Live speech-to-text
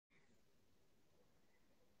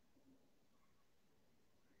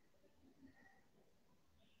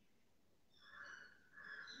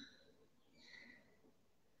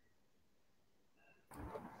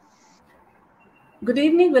Good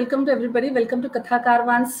evening. Welcome to everybody. Welcome to Katha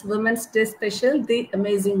Karwan's Women's Day Special, The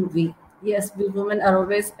Amazing We. Yes, we women are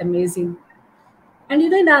always amazing. And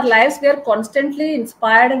in our lives, we are constantly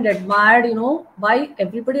inspired and admired, by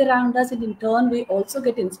everybody around us. And in turn, we also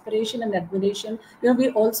get inspiration and admiration.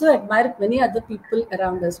 We also admire many other people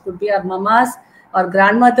around us. Could be our mamas, our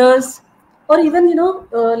grandmothers, or even,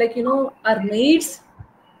 our maids,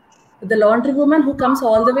 the laundry woman who comes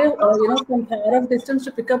all the way, from far off distance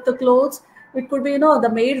to pick up the clothes. It could be, the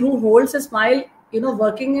maid who holds a smile,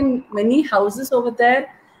 working in many houses over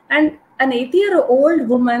there, and an 80-year-old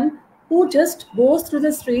woman who just goes through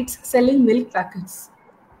the streets selling milk packets.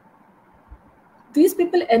 These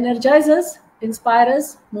people energize us, inspire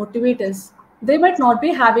us, motivate us. They might not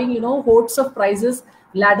be having, hordes of prizes,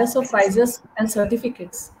 ladders of prizes, and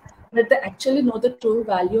certificates, but they actually know the true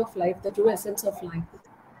value of life, the true essence of life.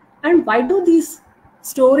 And why do these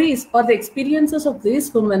stories or the experiences of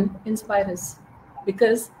these women inspire us?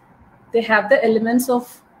 Because they have the elements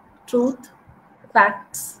of truth,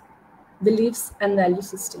 facts, beliefs, and value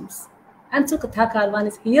systems. And so Katha Karwan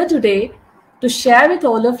is here today to share with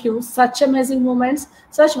all of you such amazing moments,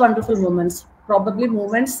 such wonderful moments, probably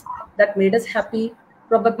moments that made us happy,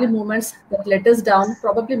 probably moments that let us down,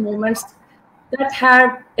 probably moments that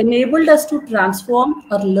had enabled us to transform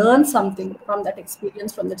or learn something from that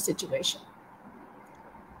experience, from that situation.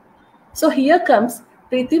 So here comes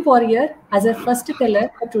Preeti Warrior as a first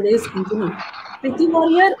teller for today's evening. Preeti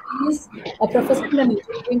Warrior is a professor in an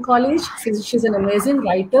engineering college. She's an amazing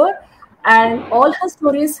writer, and all her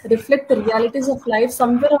stories reflect the realities of life.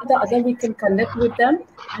 Somewhere or the other, we can connect with them.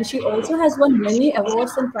 And she also has won many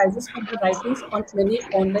awards and prizes for her writings on many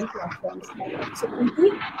online platforms. So,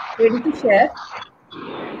 Preeti, ready to share?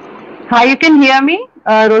 Hi, you can hear me,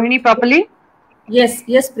 Rohini, properly? Yes,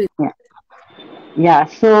 Preeti. Yeah,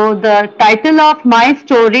 so the title of my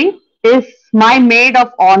story is My Maid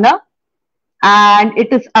of Honor, and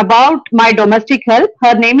it is about my domestic help.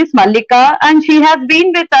 Her name is Mallika, and she has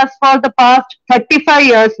been with us for the past 35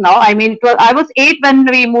 years now. I mean, I was 8 when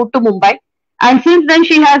we moved to Mumbai, and since then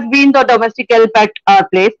she has been the domestic help at our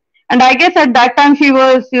place. And I guess at that time she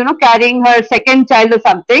was, carrying her second child or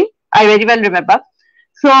something. I very well remember.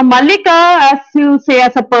 So Mallika, as you say,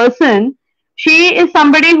 as a person, she is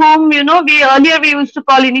somebody whom we used to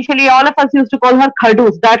call, initially all of us used to call her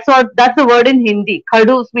khadus. That's the word in Hindi.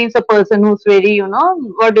 Khadus means a person who's very,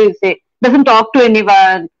 what do you say, doesn't talk to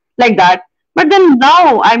anyone, like that. But then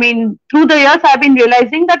now, I mean, through the years, I've been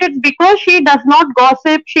realizing that it's because she does not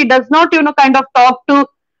gossip. She does not, kind of talk to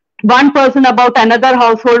one person about another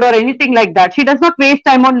household or anything like that. She does not waste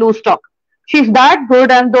time on loose talk. She's that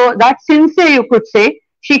good and though that sincere, you could say.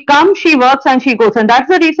 She comes, she works, and she goes. And that's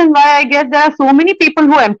the reason why I guess there are so many people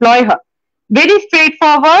who employ her. Very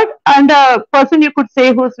straightforward, and a person you could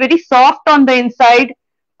say who's very soft on the inside,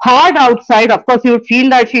 hard outside. Of course, you would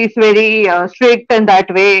feel that she's very strict in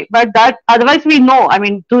that way. But that otherwise, we know. I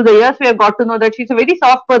mean, through the years, we have got to know that she's a very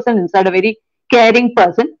soft person inside, a very caring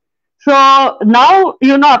person. So now,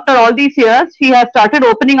 after all these years, she has started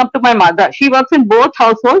opening up to my mother. She works in both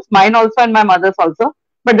households, mine also and my mother's also.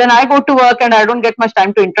 But then I go to work and I don't get much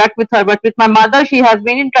time to interact with her. But with my mother, she has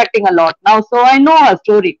been interacting a lot now. So I know her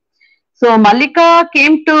story. So Mallika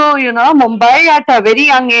came to, Mumbai at a very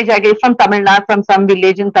young age, I guess from Tamil Nadu, from some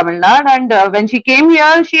village in Tamil Nadu. And when she came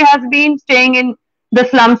here, she has been staying in the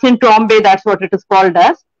slums in Trombay. That's what it is called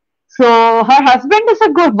as. So her husband is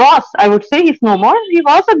a good boss. I would say he's no more. He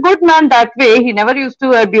was a good man that way. He never used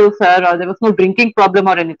to abuse her, or there was no drinking problem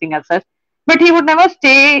or anything as such. But he would never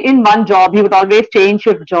stay in one job. He would always change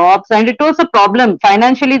shift jobs, and it was a problem.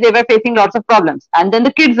 Financially, they were facing lots of problems. And then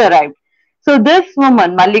the kids arrived. So this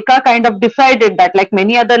woman, Mallika, kind of decided that, like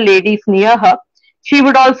many other ladies near her, she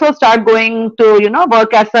would also start going to,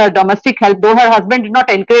 work as a domestic help. Though her husband did not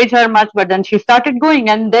encourage her much, but then she started going,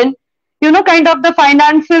 and then kind of the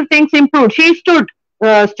financial things improved. She stood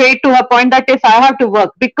straight to her point that yes, I have to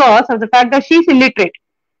work because of the fact that she's illiterate.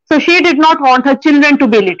 So she did not want her children to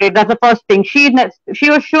be literate. That's the first thing. She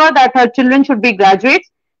was sure that her children should be graduates.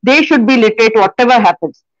 They should be literate, whatever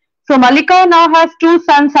happens. So Mallika now has 2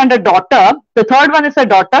 sons and a daughter. The third one is a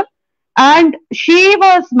daughter. And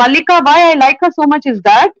Mallika, why I like her so much is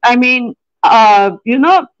that, I mean,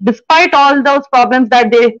 despite all those problems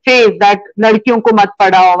that they face, that ladkiyon ko mat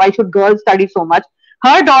padhao, why should girls study so much?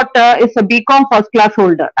 Her daughter is a BCom first class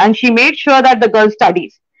holder, and she made sure that the girl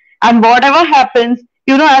studies. And whatever happens,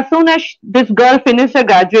 as soon as this girl finished her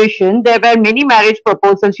graduation, there were many marriage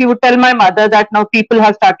proposals. She would tell my mother that now people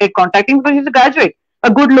have started contacting because she's a graduate,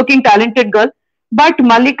 a good-looking, talented girl. But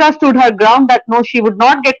Mallika stood her ground that no, she would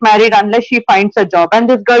not get married unless she finds a job. And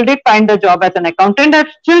this girl did find a job as an accountant, and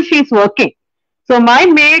still she's working. So my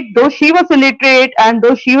maid, though she was illiterate and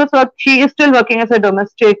though she is still working as a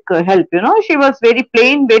domestic help. She was very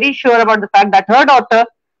plain, very sure about the fact that her daughter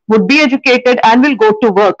would be educated and will go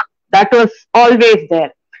to work. That was always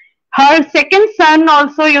there. Her second son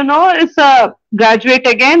also, is a graduate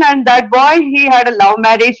again, and that boy, he had a love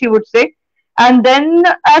marriage, you would say. And then,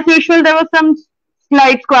 as usual, there was some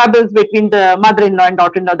slight squabbles between the mother-in-law and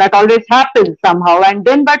daughter-in-law. That always happens somehow. And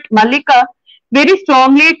then, but Mallika very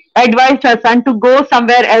strongly advised her son to go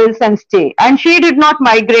somewhere else and stay. And she did not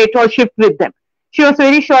migrate or shift with them. She was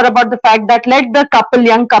very sure about the fact that let the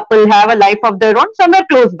young couple, have a life of their own somewhere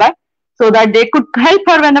close by so that they could help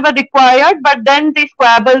her whenever required, but then these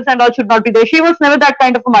squabbles and all should not be there. She was never that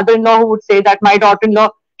kind of a mother-in-law who would say that my daughter-in-law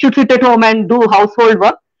should sit at home and do household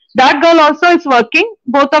work. That girl also is working.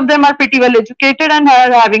 Both of them are pretty well educated and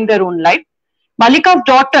are having their own life. Mallika's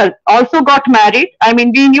daughter also got married. I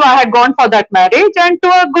mean, we knew I had gone for that marriage and to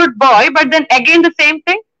a good boy, but then again the same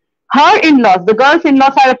thing. Her in-laws, the girl's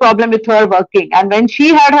in-laws had a problem with her working. And when she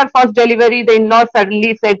had her first delivery, the in-laws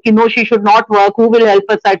suddenly said, no, she should not work. Who will help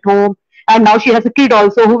us at home? And now she has a kid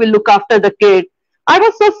also who will look after the kid. I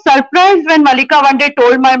was so surprised when Mallika one day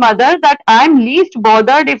told my mother that I'm least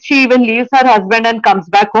bothered if she even leaves her husband and comes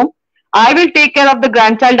back home. I will take care of the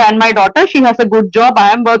grandchild and my daughter. She has a good job.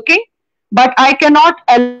 I am working. But I cannot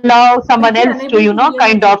allow someone else to,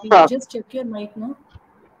 kind of... Just check your mic, no?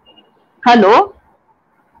 Hello?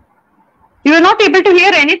 You are not able to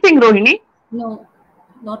hear anything, Rohini? No,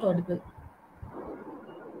 not audible.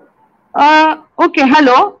 Okay,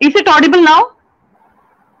 hello. Is it audible now?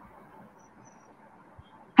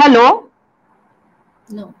 Hello?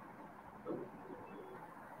 No.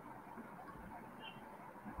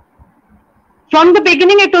 From the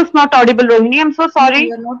beginning, it was not audible, Rohini. I'm so sorry.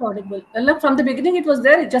 You are not audible. Look, from the beginning, it was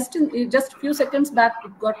there. Just a few seconds back,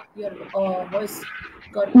 it got your voice.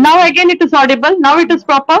 Now again, it is audible. Now it is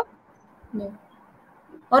proper. No.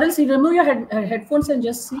 Or else you remove your headphones and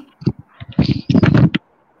just see.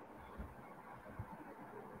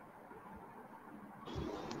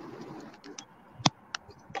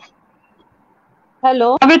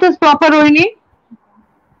 Hello. Now it is proper, Rohini.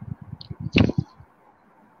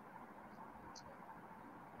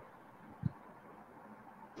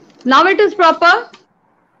 Now it is proper.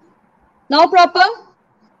 Now proper.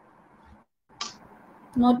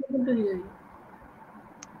 Not able to hear you.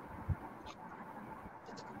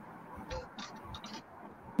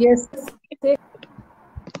 Yes.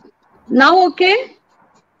 Now okay?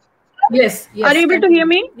 Yes. Are you able to hear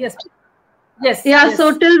me? Yes. Yes. Yeah. Yes.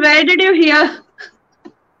 So till where did you hear?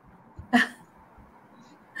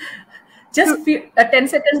 Just 10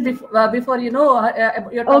 seconds before you're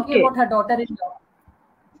talking about her daughter-in-law.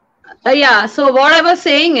 Yeah. So what I was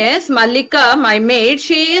saying is, Mallika, my maid,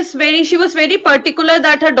 she was very particular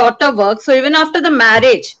that her daughter works. So even after the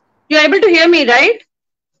marriage, you're able to hear me, right?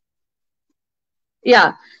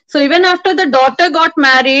 Yeah. So even after the daughter got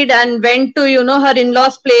married and went to, her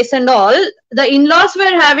in-laws' place and all, the in-laws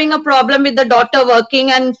were having a problem with the daughter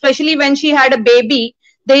working, and especially when she had a baby,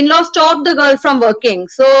 the in-laws stopped the girl from working.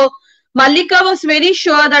 So Mallika was very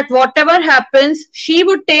sure that whatever happens, she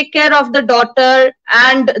would take care of the daughter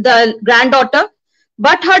and the granddaughter,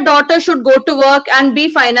 but her daughter should go to work and be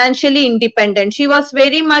financially independent. She was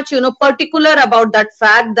very much, particular about that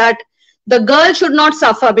fact that the girl should not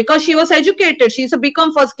suffer because she was educated. She's a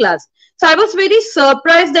BCom first class. So I was very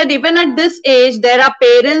surprised that even at this age, there are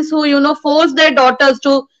parents who, force their daughters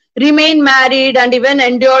to remain married and even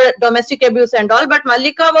endure domestic abuse and all. But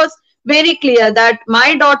Mallika was very clear that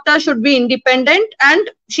my daughter should be independent and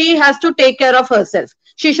she has to take care of herself.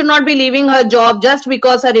 She should not be leaving her job just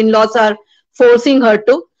because her in-laws are forcing her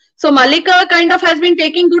to. So Mallika kind of has been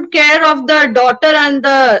taking good care of the daughter and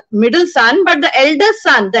the middle son, but the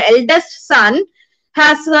eldest son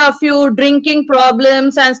has a few drinking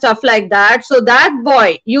problems and stuff like that. So that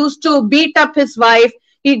boy used to beat up his wife.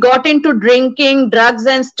 He got into drinking, drugs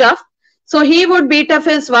and stuff. So he would beat up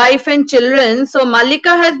his wife and children. So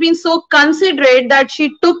Mallika has been so considerate that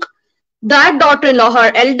she took that daughter-in-law,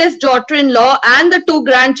 her eldest daughter-in-law, and the 2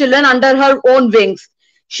 grandchildren under her own wings.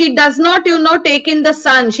 She does not, take in the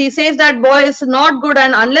son. She says that boy is not good,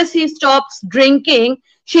 and unless he stops drinking,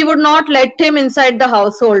 she would not let him inside the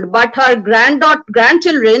household. But her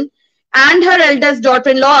grandchildren and her eldest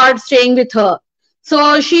daughter-in-law are staying with her.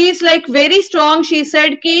 So she's like very strong. She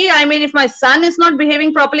said, if my son is not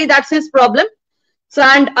behaving properly, that's his problem. So,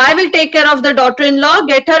 and I will take care of the daughter-in-law,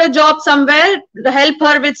 get her a job somewhere, help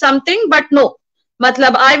her with something, but no.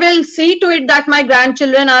 Matlab, I will see to it that my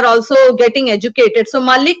grandchildren are also getting educated. So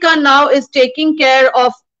Mallika now is taking care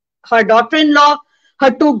of her daughter-in-law,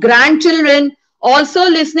 her 2 grandchildren, also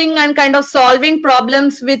listening and kind of solving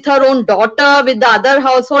problems with her own daughter, with the other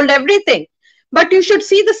household, everything. But you should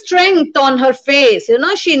see the strength on her face. You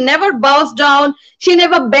know, she never bows down. She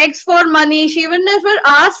never begs for money. She even never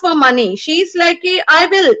asks for money. She's like, I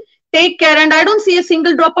will take care. And I don't see a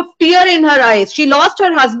single drop of tear in her eyes. She lost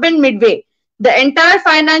her husband midway. The entire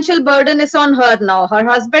financial burden is on her now. Her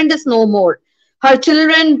husband is no more. Her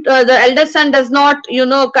children, the eldest son does not,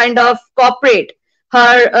 kind of cooperate.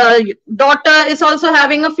 Her daughter is also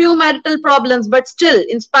having a few marital problems, but still,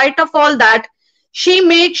 in spite of all that, she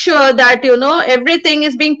makes sure that, everything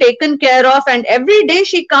is being taken care of. And every day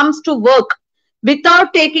she comes to work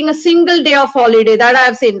without taking a single day of holiday that I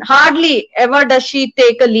have seen. Hardly ever does she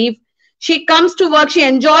take a leave. She comes to work, she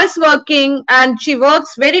enjoys working, and she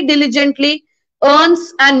works very diligently,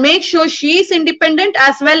 earns, and makes sure she is independent,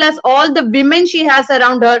 as well as all the women she has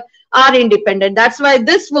around her are independent. That's why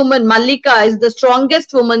this woman, Mallika, is the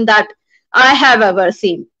strongest woman that I have ever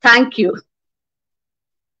seen. Thank you.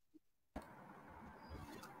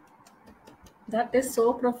 That is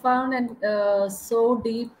so profound and so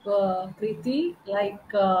deep, Preeti.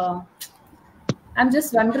 I'm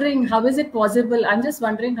just wondering, how is it possible? I'm just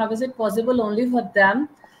wondering, how is it possible only for them?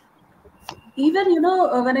 Even,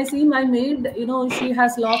 when I see my maid, she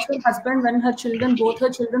has lost her husband when both her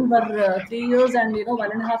children were 3 years and,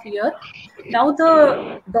 1.5 years. Now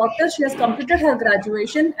the daughter, she has completed her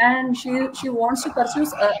graduation and she wants to pursue,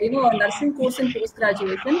 a nursing course in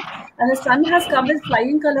post-graduation. And her son has come with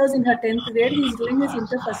flying colors in her 10th grade. He's doing his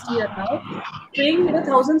inter first year now, paying,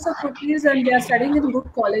 thousands of rupees, and they are studying in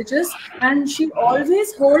good colleges. And she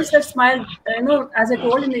always holds that smile, as I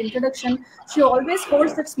told in the introduction, she always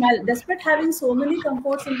holds that smile despite having so many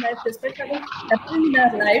comforts in life, despite having everything in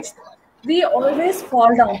our lives. We always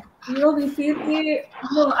fall down. We feel,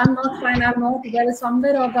 I'm not fine, I'm not well,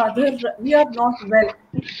 somewhere or the other we are not well.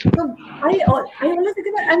 So I always think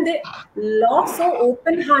about, and they laugh so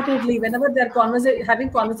open-heartedly whenever they're having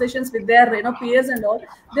conversations with their peers and all.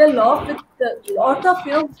 They laugh with a lot of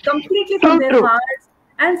completely from their hearts,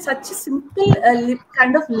 and such a simple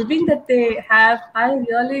kind of living that they have. I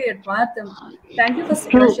really admire them. Thank you for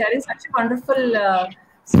sharing such a wonderful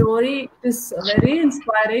story. It is very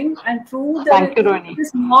inspiring and true that it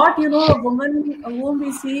is not, a woman whom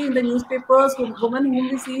we see in the newspapers, woman whom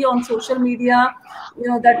we see on social media,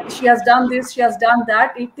 that she has done this, she has done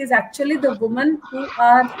that. It is actually the women who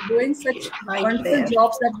are doing such wonderful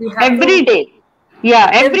jobs that we have every day.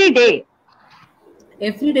 Yeah, every day.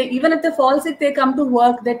 Every day, even if they fall sick, they come to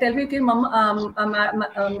work. They tell me कि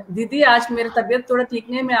दीदी आज मेरी तबीयत थोड़ा ठीक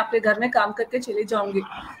नहीं है, मैं आपके घर में काम करके चली जाऊंगी.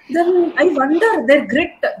 Then I wonder, their grit,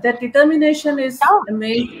 their determination is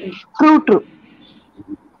amazing. True.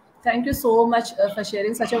 Thank you so much for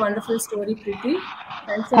sharing such a wonderful story, Preeti.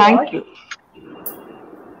 Thanks a lot. Thank you.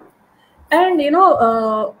 And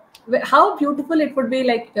how beautiful it would be,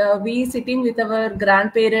 like we sitting with our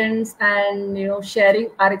grandparents and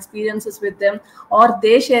sharing our experiences with them, or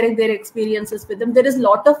they sharing their experiences with them. There is a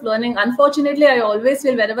lot of learning. Unfortunately, I always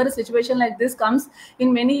feel whenever a situation like this comes,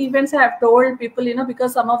 in many events I have told people,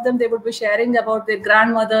 because some of them, they would be sharing about their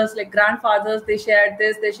grandmothers, like grandfathers, they shared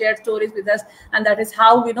this, they shared stories with us, and that is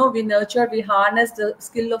how we nurtured, we harnessed the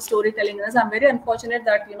skill of storytelling in us. I'm very unfortunate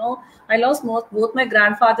that I lost both my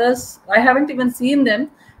grandfathers. I haven't even seen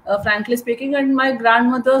them, frankly speaking, and my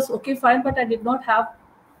grandmothers, okay, fine, but I did not have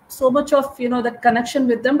so much of that connection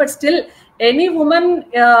with them. But still, any woman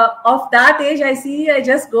of that age I see, I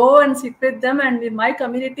just go and sit with them, and in my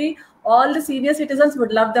community, all the senior citizens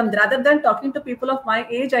would love them. Rather than talking to people of my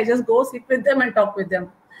age, I just go sit with them and talk with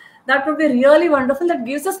them. That would be really wonderful. That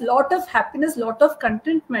gives us a lot of happiness, lot of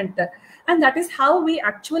contentment, and that is how we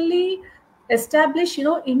actually establish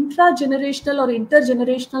intragenerational or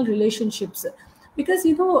intergenerational relationships. Because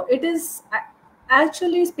it is,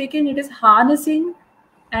 actually speaking, it is harnessing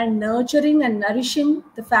and nurturing and nourishing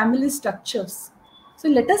the family structures. So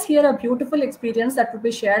let us hear a beautiful experience that will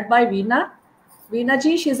be shared by Veena. Veena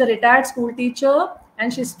ji, she is a retired school teacher,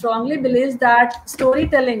 and she strongly believes that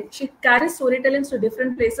storytelling, she carries storytelling to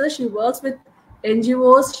different places. She works with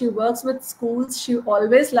NGOs, she works with schools. She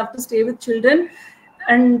always loves to stay with children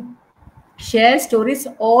and share stories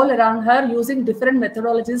all around her using different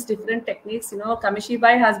methodologies, different techniques.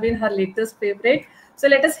 Kamishibai has been her latest favorite. So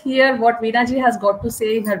let us hear what Veena ji has got to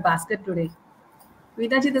say in her basket today.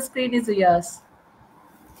 Veena ji, the screen is yours.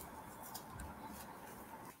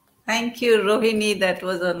 Thank you, Rohini. That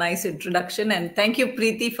was a nice introduction. And thank you,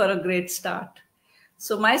 Preeti, for a great start.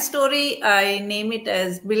 So my story, I name it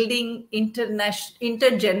as Building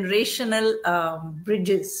Intergenerational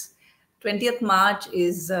Bridges. 20th March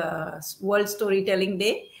is World Storytelling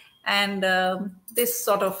Day. And this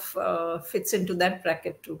sort of fits into that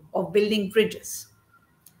bracket too, of building bridges.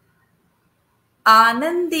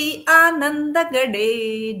 Anandi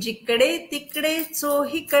Anandagade, Jikade Tikade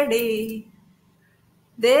Sohikade.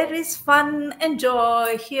 There is fun and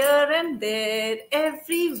joy here and there,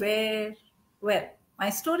 everywhere. Well, my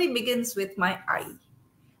story begins with my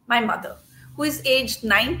mother, who is aged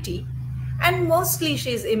 90, and mostly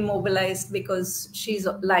she's immobilized because she's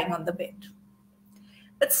lying on the bed.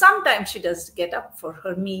 But sometimes she does get up for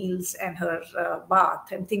her meals and her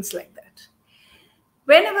bath and things like that.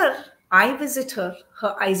 Whenever I visit her,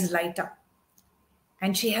 her eyes light up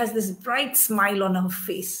and she has this bright smile on her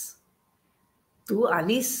face. Tu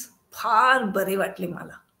Alice, far bare watle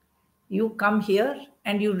mala. You come here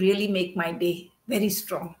and you really make my day very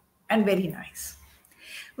strong and very nice.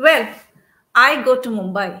 Well, I go to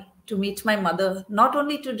Mumbai to meet my mother, not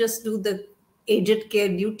only to just do the aged care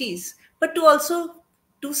duties, but to also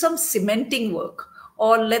do some cementing work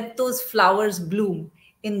or let those flowers bloom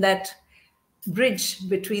in that bridge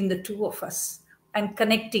between the two of us and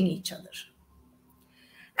connecting each other.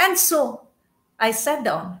 And so I sat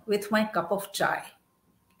down with my cup of chai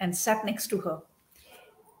and sat next to her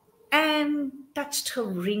and touched her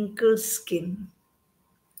wrinkled skin.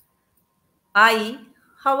 Ai,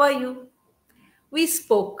 how are you? We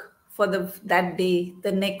spoke for that day,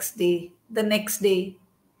 the next day, the next day.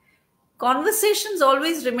 Conversations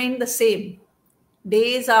always remain the same.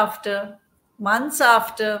 Days after, months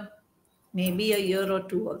after, maybe a year or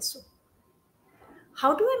two also.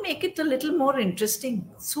 How do I make it a little more interesting?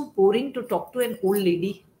 So boring to talk to an old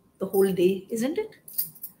lady the whole day, isn't it?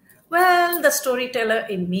 Well, the storyteller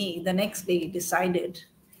in me the next day decided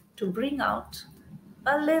to bring out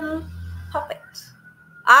a little puppet.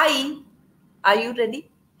 Ai, are you ready?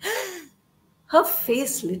 Her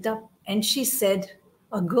face lit up and she said,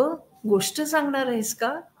 Agha, goshta sangnar आहेस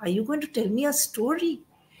का? Are you going to tell me a story?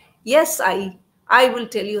 Yes, I will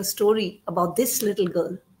tell you a story about this little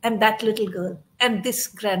girl and that little girl and this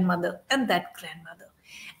grandmother and that grandmother.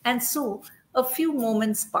 And so a few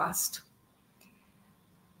moments passed.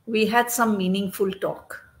 We had some meaningful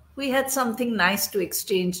talk. We had something nice to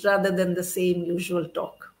exchange rather than the same usual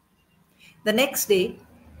talk. The next day,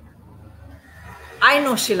 I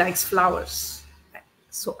know she likes flowers.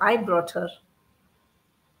 So I brought her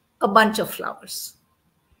a bunch of flowers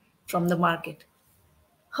from the market.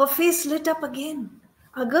 Her face lit up again.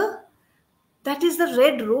 Agha, that is the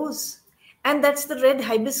red rose. And that's the red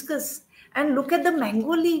hibiscus. And look at the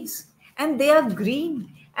mango leaves. And they are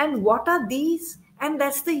green. And what are these? And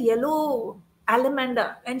that's the yellow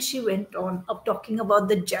allamanda. And she went on up talking about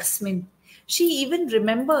the jasmine. She even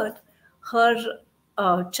remembered her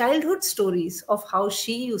childhood stories of how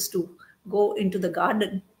she used to go into the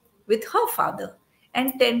garden with her father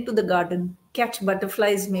and tend to the garden, catch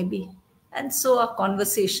butterflies maybe. And so our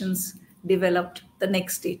conversations developed the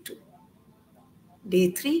next day too.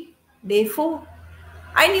 Day 3, day 4.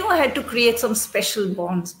 I knew I had to create some special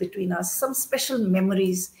bonds between us, some special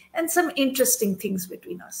memories, and some interesting things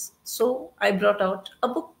between us. So I brought out a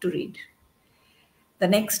book to read. The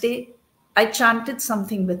next day, I chanted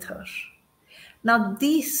something with her. Now,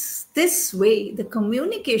 this way, the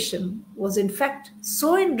communication was in fact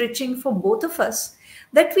so enriching for both of us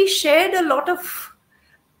that we shared a lot of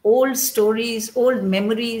old stories, old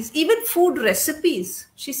memories, even food recipes.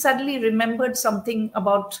 She suddenly remembered something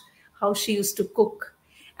about how she used to cook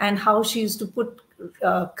and how she used to put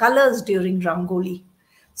colors during Rangoli.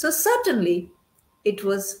 So certainly, it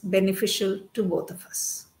was beneficial to both of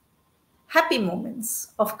us. Happy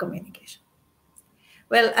moments of communication.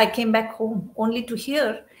 Well, I came back home only to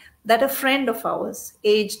hear that a friend of ours,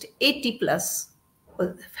 aged 80 plus,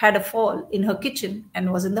 had a fall in her kitchen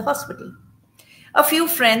and was in the hospital. A few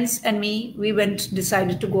friends and me, we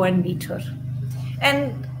decided to go and meet her.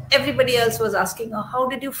 And everybody else was asking her, how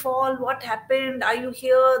did you fall? What happened? Are you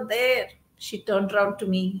here, there? She turned around to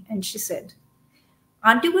me and she said,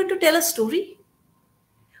 aren't you going to tell a story?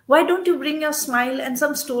 Why don't you bring your smile and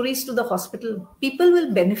some stories to the hospital? People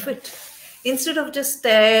will benefit. Instead of just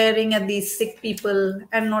staring at these sick people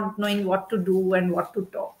and not knowing what to do and what to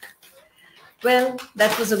talk. Well,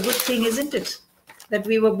 that was a good thing, isn't it? That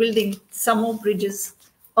we were building some more bridges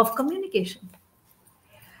of communication.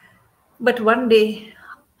 But one day,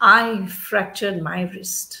 I fractured my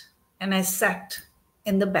wrist and I sat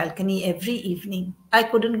in the balcony every evening. I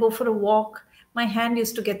couldn't go for a walk. My hand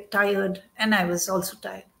used to get tired and I was also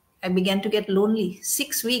tired. I began to get lonely.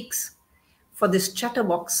 6 weeks for this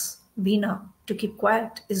chatterbox Veena to keep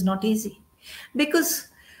quiet is not easy, because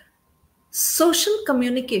social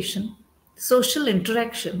communication, social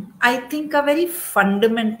interaction, I think are very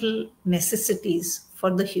fundamental necessities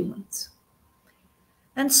for the humans.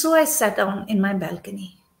 And so I sat down in my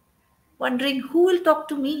balcony, wondering who will talk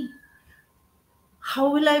to me?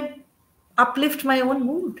 How will I uplift my own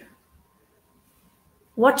mood?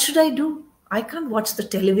 What should I do? I can't watch the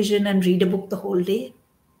television and read a book the whole day.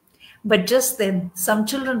 But just then, some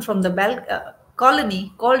children from the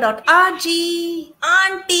colony called out, Aji,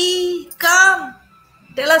 Auntie, come,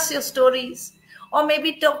 tell us your stories. Or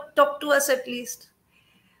maybe talk to us at least.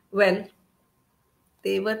 Well,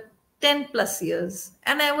 they were 10 plus years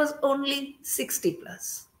and I was only 60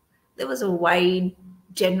 plus. There was a wide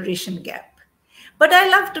generation gap. But I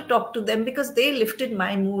love to talk to them because they lifted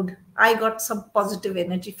my mood. I got some positive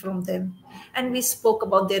energy from them. And we spoke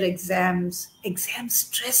about their exams, exam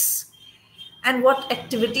stress, and what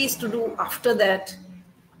activities to do after that,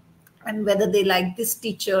 and whether they liked this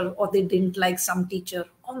teacher or they didn't like some teacher.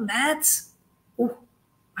 Or maths. Oh,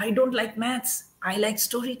 I don't like maths. I like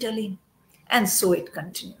storytelling. And so it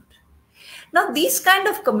continued. Now, these kind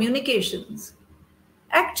of communications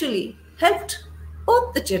actually helped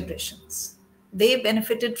both the generations. They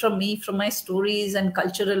benefited from me, from my stories and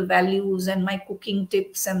cultural values and my cooking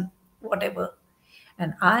tips and whatever.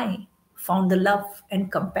 And I found the love and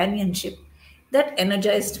companionship that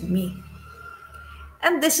energized me.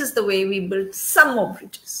 And this is the way we built some more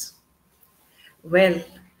bridges. Well,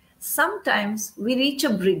 sometimes we reach a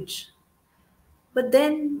bridge, but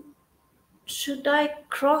then should I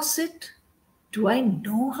cross it? Do I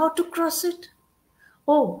know how to cross it?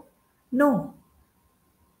 Oh, no.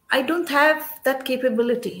 I don't have that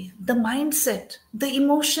capability, the mindset, the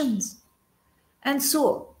emotions. And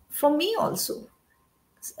so, for me also,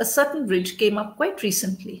 a certain bridge came up quite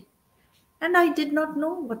recently, and I did not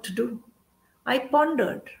know what to do. I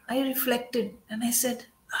pondered, I reflected, and I said,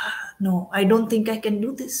 no, I don't think I can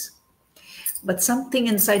do this. But something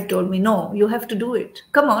inside told me, no, you have to do it.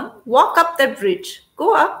 Come on, walk up that bridge,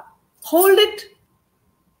 go up, hold it,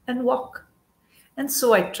 and walk. And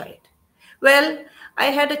so I tried. Well, I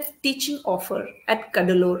had a teaching offer at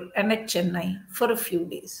Cuddalore and at Chennai for a few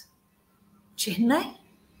days. Chennai?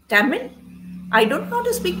 Tamil? I don't know how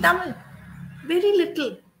to speak Tamil. Very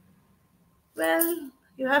little. Well,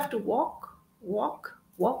 you have to walk, walk,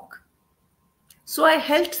 walk. So I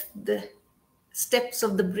held the steps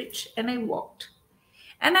of the bridge and I walked.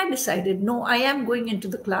 And I decided, no, I am going into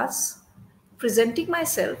the class, presenting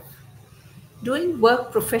myself, doing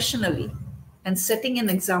work professionally, and setting an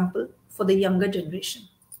example for the younger generation.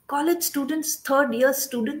 College students, third year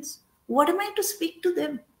students, what am I to speak to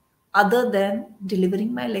them other than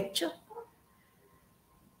delivering my lecture?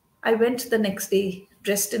 I went the next day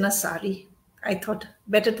dressed in a sari. I thought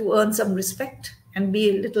better to earn some respect and be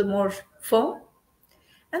a little more firm.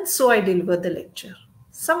 And so I delivered the lecture.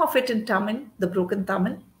 Some of it in Tamil, the broken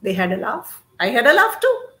Tamil. They had a laugh. I had a laugh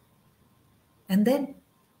too. And then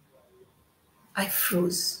I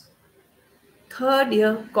froze. Third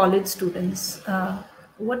year college students,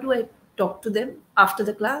 what do I talk to them after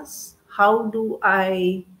the class? How do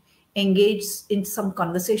I engage in some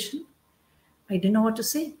conversation? I didn't know what to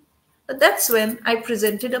say. But that's when I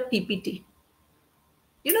presented a PPT.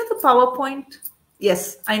 You know the PowerPoint?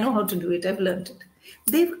 Yes, I know how to do it. I've learned it.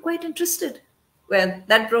 They were quite interested. Well,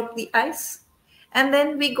 that broke the ice. And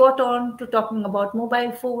then we got on to talking about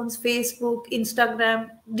mobile phones, Facebook, Instagram,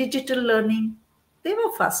 digital learning. They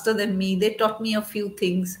were faster than me. They taught me a few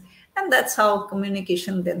things. And that's how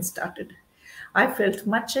communication then started. I felt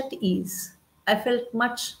much at ease. I felt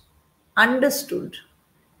much understood.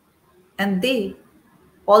 And they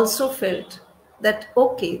also felt that,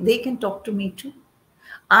 okay, they can talk to me too.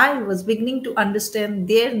 I was beginning to understand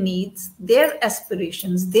their needs, their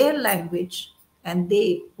aspirations, their language, and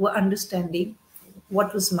they were understanding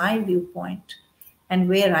what was my viewpoint and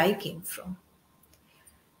where I came from.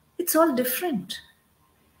 It's all different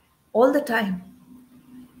all the time.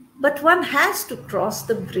 But one has to cross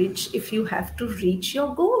the bridge if you have to reach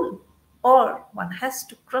your goal, or one has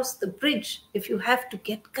to cross the bridge if you have to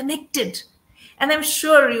get connected. And I'm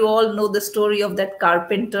sure you all know the story of that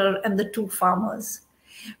carpenter and the two farmers,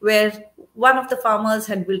 where one of the farmers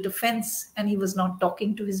had built a fence and he was not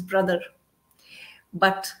talking to his brother.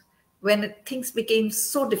 But when things became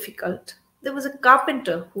so difficult, there was a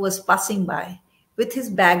carpenter who was passing by with his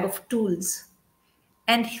bag of tools.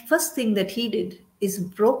 And first thing that he did is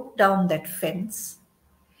broke down that fence.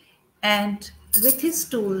 And with his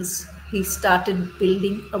tools, he started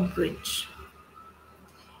building a bridge.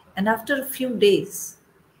 And after a few days,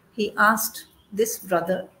 he asked this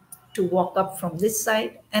brother to walk up from this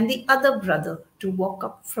side and the other brother to walk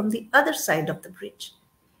up from the other side of the bridge.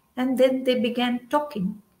 And then they began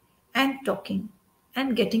talking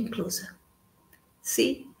and getting closer.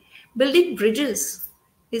 See, building bridges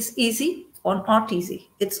is easy or not easy.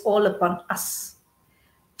 It's all upon us.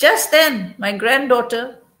 Just then, my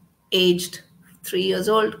granddaughter, aged 3 years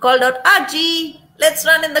old, called out, Aji, let's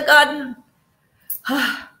run in the garden.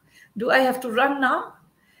 Do I have to run now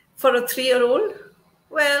for a 3-year-old?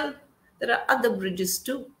 Well, there are other bridges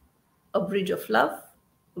too. A bridge of love,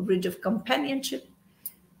 a bridge of companionship.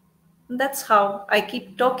 And that's how I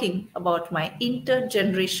keep talking about my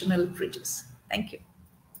intergenerational bridges. Thank you.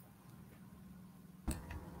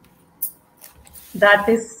 That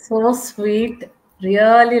is so sweet.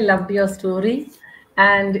 Really loved your story.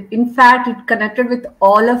 And in fact, it connected with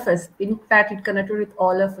all of us. In fact, it connected with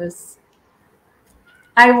all of us.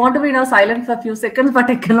 I want to be now silent for a few seconds, but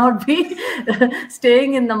I cannot be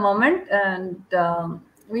staying in the moment. And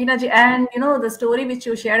Veena ji, and the story which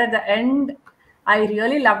you shared at the end, I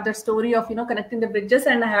really loved the story of connecting the bridges.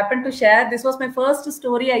 And I happened to share. This was my first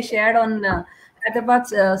story I shared on Hyderabad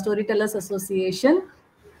Storytellers Association.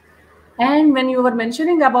 And when you were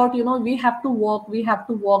mentioning about, we have to walk,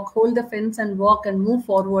 hold the fence and walk and move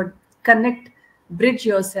forward, connect, bridge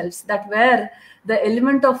yourselves. That where the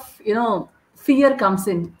element of, fear comes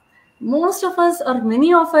in. Most of us, or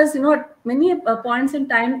many of us, at many points in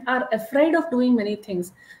time are afraid of doing many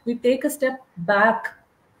things. We take a step back,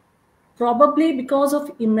 probably because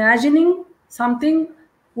of imagining something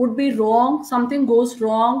would be wrong, something goes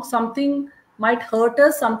wrong, something might hurt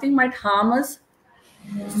us, something might harm us.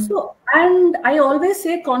 So, and I always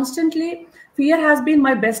say constantly, fear has been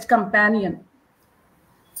my best companion.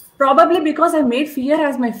 Probably because I made fear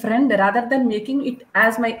as my friend rather than making it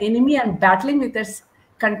as my enemy and battling with it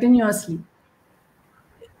continuously.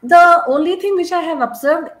 The only thing which I have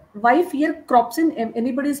observed why fear crops in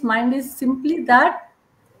anybody's mind is simply that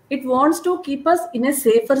it wants to keep us in a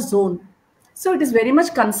safer zone. So it is very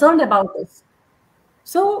much concerned about us.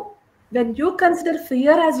 So when you consider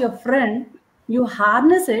fear as your friend, you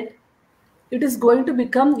harness it, it is going to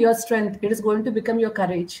become your strength. It is going to become your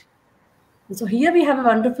courage. So here we have a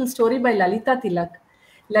wonderful story by Lalita Tilak.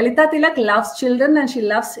 Lalita Tilak loves children and she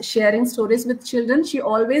loves sharing stories with children. She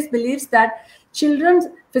always believes that children's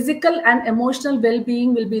physical and emotional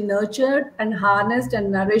well-being will be nurtured and harnessed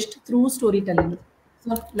and nourished through storytelling.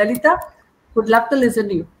 So Lalita, would love to listen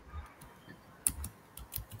to you.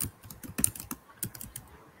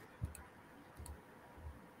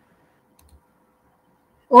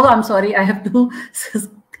 Oh, I'm sorry. I have to.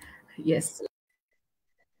 Yes.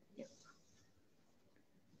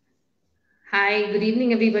 Hi, good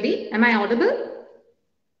evening, everybody. Am I audible?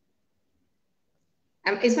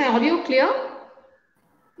 Is my audio clear?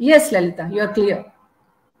 Yes, Lalita, you are clear.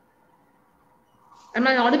 Am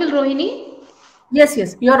I audible, Rohini?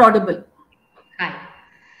 Yes, you are audible. Hi.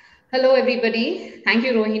 Hello, everybody. Thank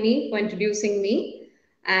you, Rohini, for introducing me.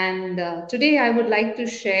 And today I would like to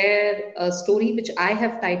share a story which I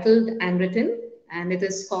have titled and written, and it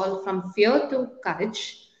is called From Fear to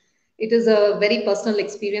Courage. It is a very personal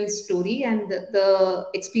experience story and the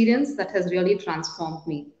experience that has really transformed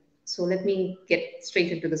me. So let me get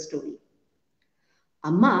straight into the story.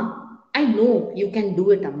 Amma, I know you can do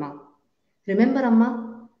it, Amma. Remember,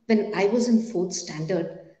 Amma, when I was in fourth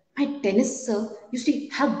standard, my tennis sir used to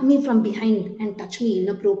hug me from behind and touch me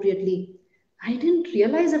inappropriately. I didn't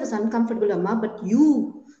realize I was uncomfortable, Amma, but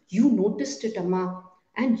you noticed it, Amma,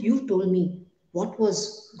 and you told me what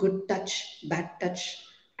was good touch, bad touch.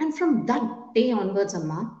 And from that day onwards,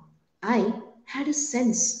 Amma, I had a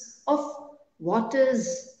sense of what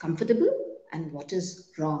is comfortable and what is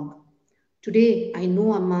wrong. Today, I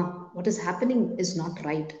know, Amma, what is happening is not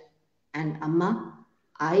right. And Amma,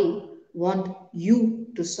 I want you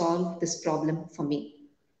to solve this problem for me.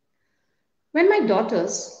 When my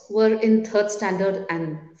daughters were in third standard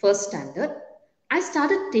and first standard, I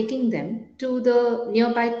started taking them to the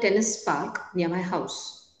nearby tennis park near my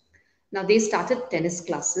house. Now they started tennis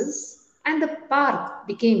classes, and the park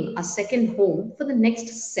became a second home for the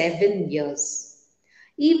next 7 years.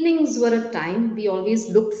 Evenings were a time we always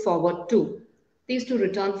looked forward to. They used to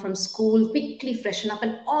return from school, quickly freshen up,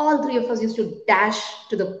 and all three of us used to dash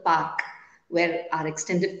to the park where our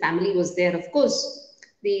extended family was there, of course.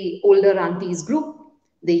 The older aunties group,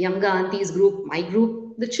 the younger aunties group, my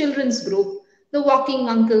group, the children's group, the walking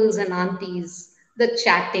uncles and aunties, the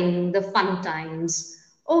chatting, the fun times.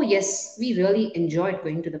 Oh, yes, we really enjoyed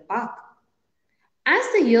going to the park. As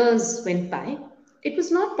the years went by, it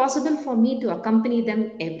was not possible for me to accompany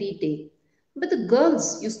them every day, but the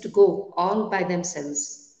girls used to go all by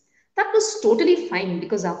themselves. That was totally fine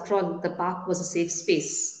because, after all, the park was a safe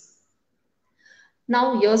space.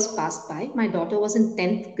 Now, years passed by, my daughter was in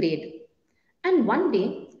 10th grade, and one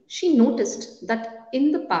day she noticed that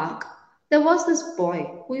in the park there was this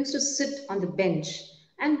boy who used to sit on the bench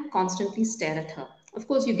and constantly stare at her. Of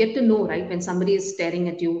course, you get to know, right, when somebody is staring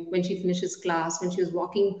at you, when she finishes class, when she was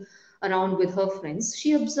walking around with her friends,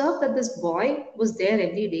 she observed that this boy was there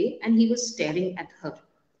every day and he was staring at her.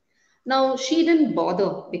 Now she didn't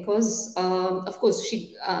bother because, of course,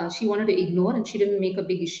 she wanted to ignore and she didn't make a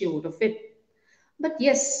big issue out of it. But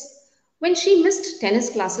yes, when she missed tennis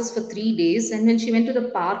classes for 3 days and when she went to the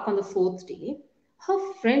park on the fourth day,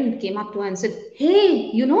 her friend came up to her and said,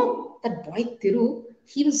 "Hey, you know that boy Thiru?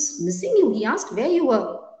 He was missing you. He asked where you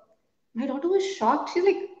were." My daughter was shocked. She's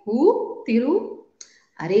like, "Who? Thiru?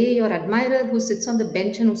 Are your admirer who sits on the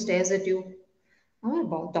bench and who stares at you?" My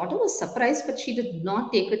daughter was surprised, but she did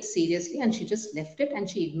not take it seriously and she just left it and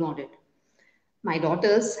she ignored it. My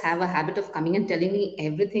daughters have a habit of coming and telling me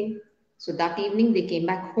everything. So that evening they came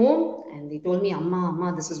back home and they told me, "Amma,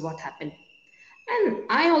 Amma, this is what happened." And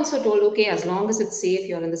I also told, okay, as long as it's safe,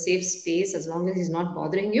 you're in the safe space, as long as he's not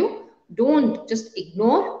bothering you, don't just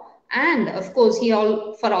ignore. And of course,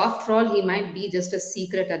 for after all, he might be just a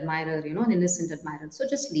secret admirer, an innocent admirer. So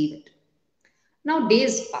just leave it. Now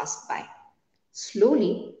days passed by.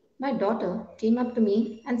 Slowly, my daughter came up to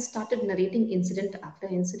me and started narrating incident after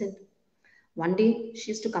incident. One day,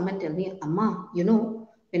 she used to come and tell me, "Amma,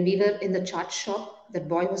 when we were in the chart shop, that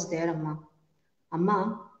boy was there, Amma. Amma,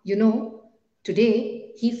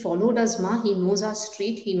 today he followed us, Ma. He knows our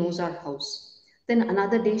street, he knows our house." Then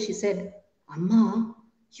another day, she said, "Amma,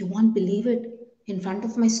 you won't believe it. In front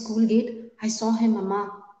of my school gate, I saw him, Amma.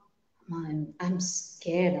 Amma, I'm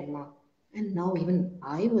scared, Amma." And now even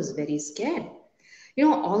I was very scared.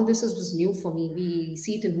 All this was new for me. We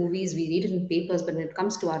see it in movies, we read it in papers, but when it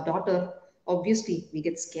comes to our daughter, obviously we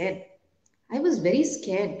get scared. I was very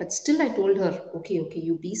scared, but still I told her, okay, okay,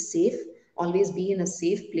 you be safe. Always be in a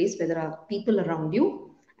safe place where there are people around you.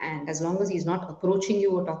 And as long as he's not approaching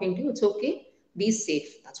you or talking to you, it's okay. Be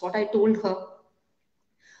safe. That's what I told her.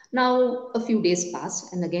 Now, a few days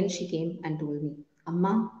passed, and again she came and told me,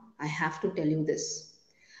 "Amma, I have to tell you this."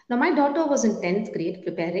 Now, my daughter was in 10th grade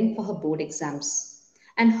preparing for her board exams,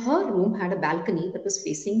 and her room had a balcony that was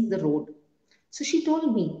facing the road. So she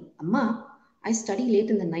told me, "Amma, I study late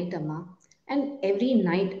in the night, Amma, and every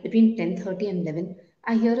night between 10:30 and 11,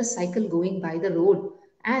 I hear a cycle going by the road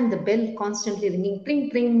and the bell constantly ringing, tring,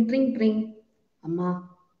 tring, tring, tring. Amma,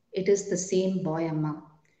 it is the same boy, Amma.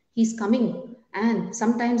 He's coming, and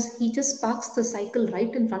sometimes he just parks the cycle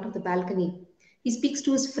right in front of the balcony. He speaks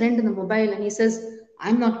to his friend in the mobile and he says,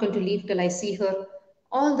 'I'm not going to leave till I see her.'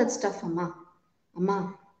 All that stuff, Amma. Amma,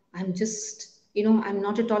 I'm just, I'm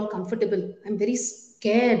not at all comfortable. I'm very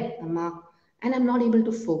scared, Amma, and I'm not able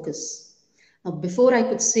to focus." Now, before I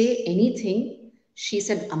could say anything, she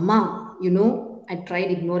said, "Amma, I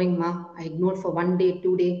tried ignoring, Ma. I ignored for 1 day,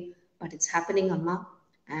 2 day, but it's happening, Amma.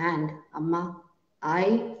 And Amma,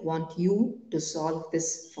 I want you to solve this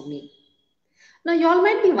for me." Now, you all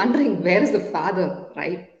might be wondering, where is the father,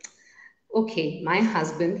 right? Okay, my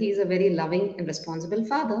husband, he's a very loving and responsible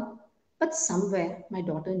father. But somewhere my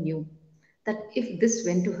daughter knew that if this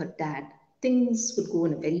went to her dad, things would go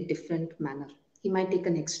in a very different manner. He might take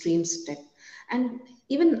an extreme step. And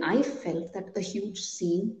even I felt that a huge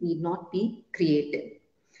scene need not be created.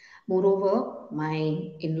 Moreover, my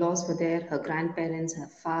in laws were there, her grandparents, her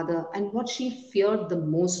father, and what she feared the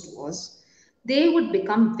most was they would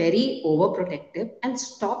become very overprotective and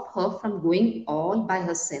stop her from going all by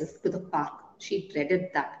herself to the park. She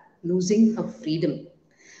dreaded that, losing her freedom.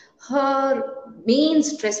 Her main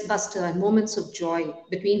stress buster and moments of joy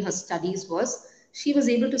between her studies was she was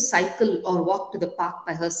able to cycle or walk to the park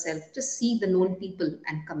by herself to see the known people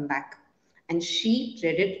and come back. And she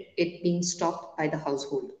dreaded it being stopped by the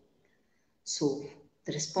household. So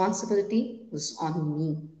the responsibility was on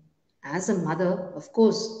me. As a mother, of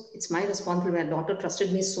course, it's my responsibility. My daughter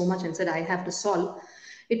trusted me so much and said, "I have to solve."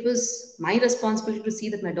 It was my responsibility to see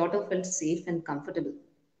that my daughter felt safe and comfortable.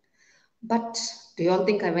 But do you all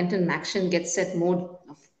think I went in action, get set mode?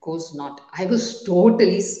 Of course not. I was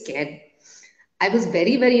totally scared. I was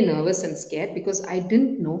very, very nervous and scared because I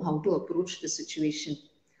didn't know how to approach the situation.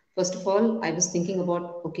 First of all, I was thinking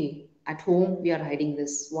about, okay, at home we are hiding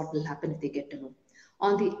this. What will happen if they get to know?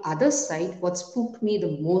 On the other side, what spooked me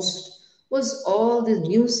the most was all the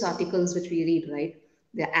news articles which we read, right?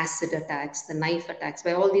 The acid attacks, the knife attacks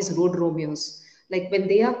by all these road Romeos. Like when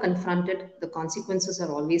they are confronted, the consequences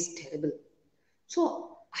are always terrible.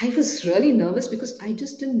 So I was really nervous because I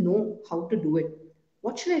just didn't know how to do it.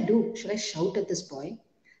 What should I do? Should I shout at this boy?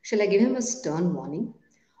 Shall I give him a stern warning?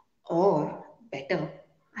 Or better,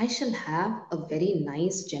 I shall have a very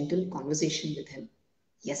nice, gentle conversation with him.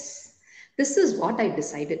 Yes, this is what I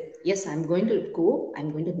decided. Yes, I'm going to go.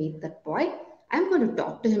 I'm going to meet that boy. I'm going to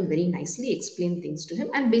talk to him very nicely, explain things to him,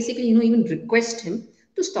 and basically, even request him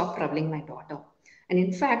to stop troubling my daughter. And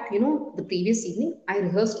in fact, the previous evening, I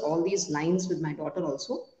rehearsed all these lines with my daughter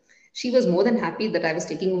also. She was more than happy that I was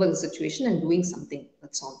taking over the situation and doing something.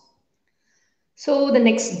 That's all. So the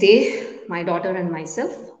next day, my daughter and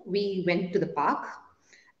myself, we went to the park,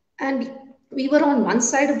 and we were on one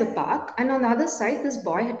side of the park, and on the other side, this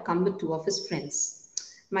boy had come with two of his friends.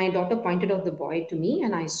 My daughter pointed out the boy to me,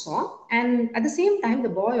 and I saw. And at the same time, the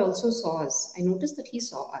boy also saw us. I noticed that he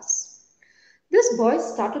saw us. This boy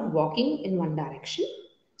started walking in one direction.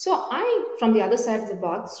 So I, from the other side of the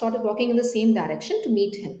park, started walking in the same direction to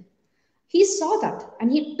meet him. He saw that and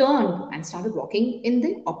he turned and started walking in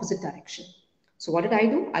the opposite direction. So what did I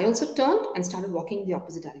do? I also turned and started walking in the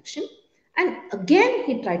opposite direction. And again,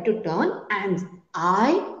 he tried to turn, and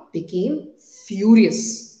I became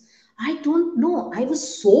furious. I don't know. I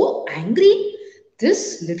was so angry.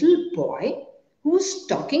 This little boy who was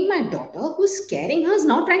stalking my daughter, who was scaring her, is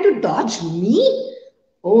now trying to dodge me.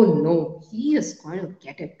 Oh no, he is going to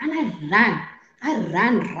get it. And I ran. I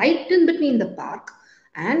ran right in between the park,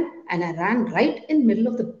 and I ran right in middle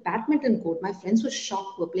of the badminton court. My friends were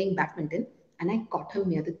shocked, who were playing badminton, and I caught him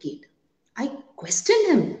near the gate. I questioned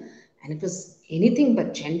him, and it was anything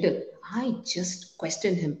but gentle. I just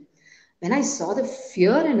questioned him. When I saw the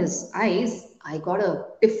fear in his eyes, I got a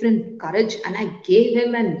different courage, and I gave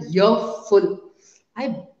him an earful.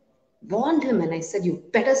 I warned him and I said, "You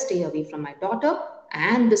better stay away from my daughter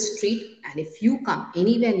and the street. And if you come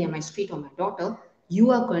anywhere near my street or my daughter,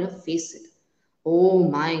 you are going to face it." Oh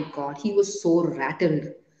my God, he was so rattled.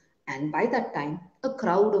 And by that time, a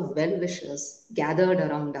crowd of well wishers gathered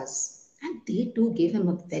around us. And they too gave him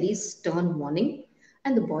a very stern warning.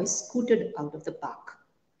 And the boy scooted out of the park.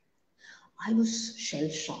 I was shell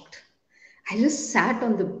shocked. I just sat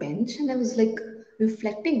on the bench and I was like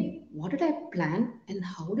reflecting, what did I plan and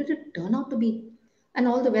how did it turn out to be? And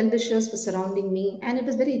all the well wishers were surrounding me, and it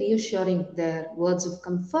was very reassuring, their words of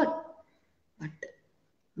comfort. But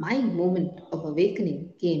my moment of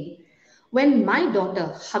awakening came when my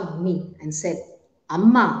daughter hugged me and said,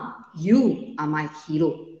 "Amma, you are my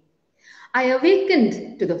hero." I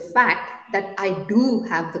awakened to the fact that I do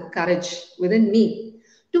have the courage within me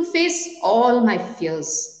to face all my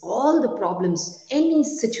fears, all the problems, any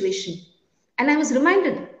situation. And I was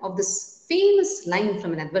reminded of this famous line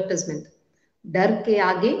from an advertisement, "Dar ke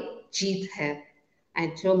aage jeet hai."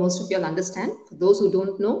 I'm sure most of you all understand. For those who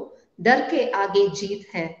don't know, "Dar ke aage jeet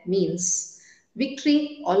hai" means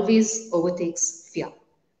victory always overtakes fear.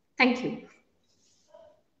 Thank you.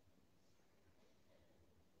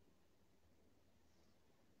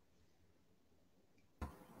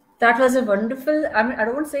 That was a wonderful, I mean, I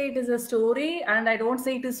don't say it is a story and I don't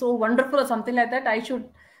say it is so wonderful or something like that.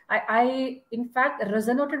 I in fact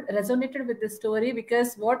resonated with this story,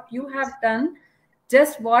 because what you have done,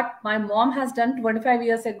 just what my mom has done 25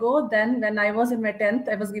 years ago. Then when I was in my 10th,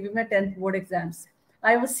 I was giving my 10th board exams.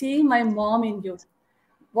 I was seeing my mom in you.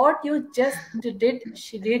 What you just did,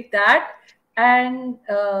 she did that. And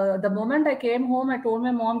the moment I came home, I told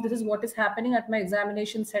my mom, this is what is happening at my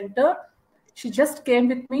examination center. She just came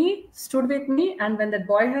with me, stood with me. And when that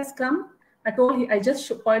boy has come, I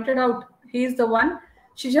just pointed out, he's the one.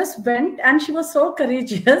 She just went and she was so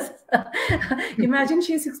courageous. Imagine,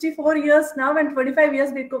 she's 64 years now, and 25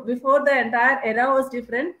 years before the entire era was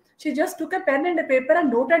different. She just took a pen and a paper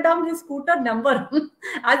and noted down his scooter number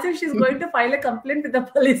as if she's going to file a complaint with the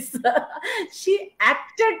police. She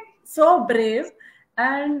acted so brave.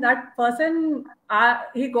 And that person,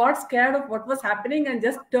 he got scared of what was happening and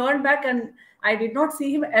just turned back, and I did not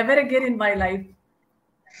see him ever again in my life.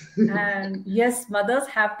 And yes, mothers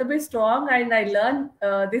have to be strong, and I learned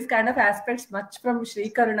this kind of aspects much from Sri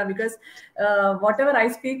Karuna, because whatever I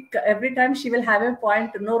speak, every time she will have a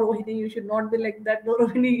point. No, Rohini, you should not be like that. No,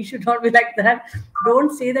 Rohini, you should not be like that.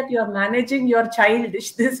 Don't say that you are managing your child.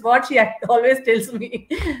 This is what she always tells me.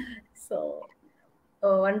 So,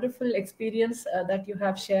 a wonderful experience that you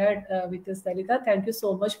have shared with us, Dalita. Thank you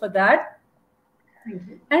so much for that. Thank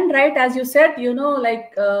you. And right, as you said,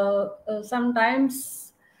 sometimes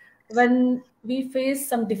when we face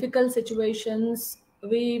some difficult situations,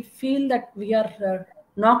 we feel that we are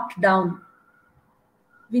knocked down.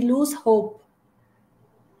 We lose hope.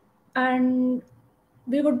 And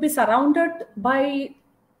we would be surrounded by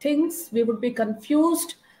things. We would be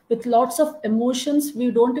confused with lots of emotions. We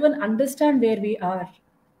don't even understand where we are.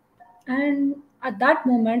 And at that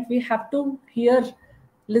moment, we have to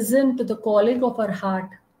listen to the calling of our heart.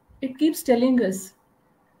 It keeps telling us,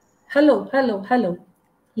 hello, hello, hello.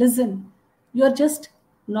 Listen, you're just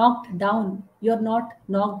knocked down. You're not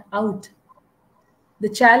knocked out. The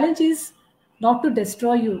challenge is not to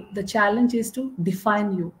destroy you. The challenge is to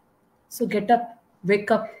define you. So get up,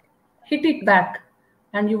 wake up, hit it back,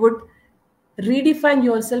 and you would redefine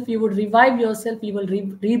yourself, you would revive yourself, you will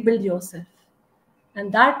rebuild yourself.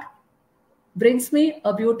 And that brings me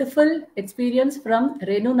a beautiful experience from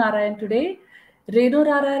Renu Narayan today. Renu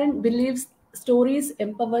Narayan believes stories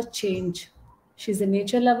empower change. She's a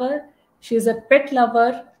nature lover, she's a pet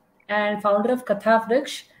lover, and founder of Katha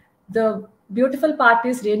Vriksh. The beautiful part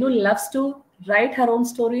is Renu loves to write her own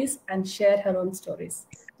stories and share her own stories.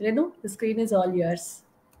 Renu, the screen is all yours.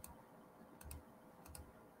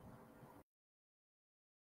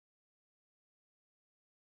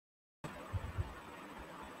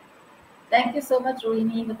 Thank you so much,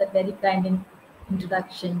 Rohini, for that very kind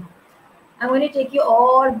introduction. I'm going to take you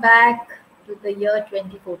all back to the year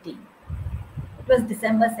 2014. It was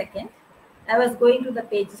December 2nd. I was going through the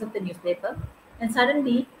pages of the newspaper, and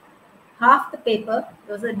suddenly, half the paper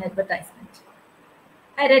was an advertisement.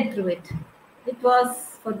 I read through it. It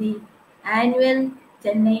was for the annual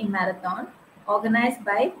Chennai Marathon organized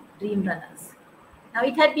by Dream Runners. Now,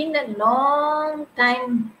 it had been a long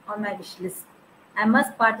time on my wish list. I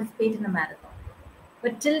must participate in a marathon.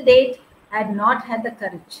 But till date, I had not had the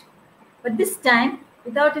courage. But this time,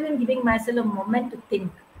 without even giving myself a moment to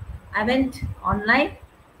think, I went online,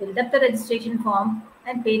 filled up the registration form,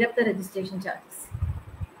 and paid up the registration charges.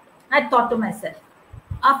 I thought to myself,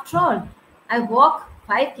 after all, I walk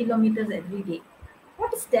 5 kilometers every day.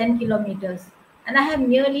 What is 10 kilometers? And I have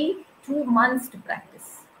nearly 2 months to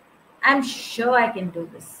practice. I'm sure I can do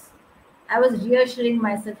this. I was reassuring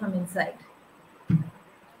myself from inside.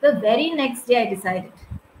 The very next day, I decided.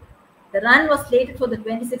 The run was slated for the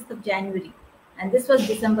 26th of January, and this was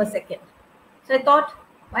December 2nd. So I thought,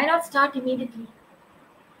 why not start immediately?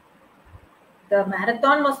 The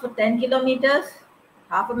marathon was for 10 kilometers,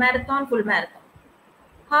 half a marathon, full marathon.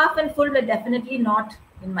 Half and full were definitely not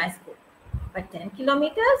in my scope, but 10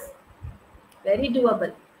 kilometers, very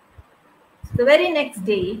doable. So the very next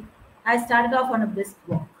day, I started off on a brisk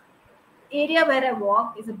walk. The area where I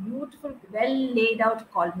walk is a beautiful, well laid out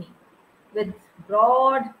colony with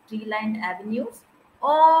broad tree-lined avenues,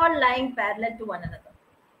 all lying parallel to one another.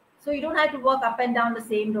 So you don't have to walk up and down the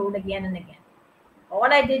same road again and again. All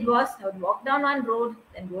I did was I would walk down one road,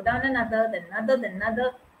 then go down another, then another, then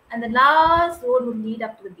another, and the last road would lead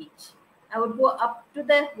up to the beach. I would go up to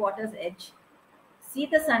the water's edge, see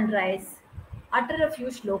the sunrise, utter a few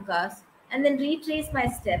shlokas, and then retrace my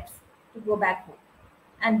steps to go back home.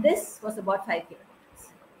 And this was about 5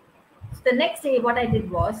 kilometers. So the next day, what I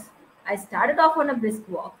did was I started off on a brisk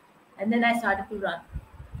walk, and then I started to run.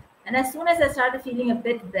 And as soon as I started feeling a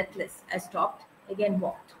bit breathless, I stopped, again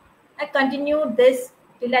walked. I continued this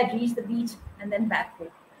till I reached the beach and then back home.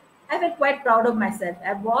 I felt quite proud of myself.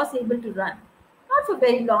 I was able to run. Not for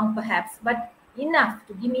very long perhaps, but enough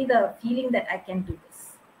to give me the feeling that I can do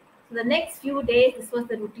this. So the next few days, this was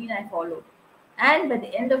the routine I followed. And by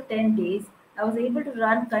the end of 10 days, I was able to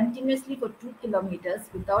run continuously for 2 kilometers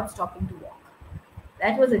without stopping to walk.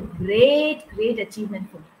 That was a great, great achievement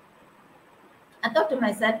for me. I thought to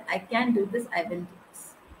myself, I can do this, I will do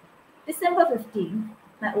this. December 15th,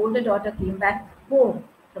 my older daughter came back home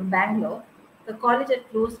from Bangalore. The college had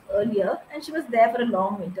closed earlier and she was there for a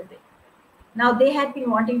long winter break. Now they had been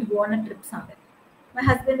wanting to go on a trip somewhere. My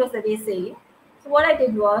husband was away sailing. So what I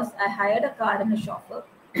did was I hired a car and a chauffeur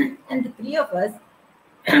and the three of us,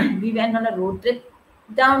 we went on a road trip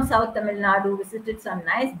down South Tamil Nadu, visited some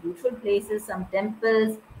nice, beautiful places, some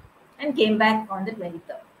temples, and came back on the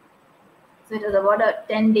 23rd. So it was about a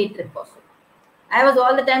 10-day trip or so. I was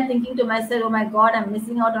all the time thinking to myself, oh my God, I'm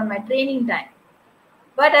missing out on my training time.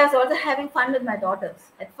 But I was also having fun with my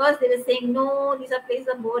daughters. At first, they were saying, no, these places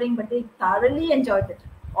are boring, but they thoroughly enjoyed it.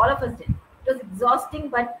 All of us did. It was exhausting,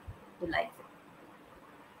 but delightful.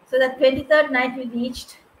 So the 23rd night we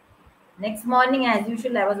reached. Next morning, as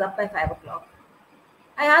usual, I was up by 5 o'clock.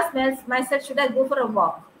 I asked myself, should I go for a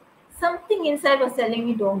walk? Something inside was telling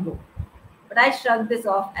me, don't go. But I shrugged this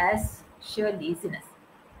off as sheer laziness.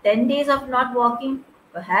 10 days of not walking,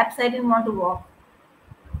 perhaps I didn't want to walk.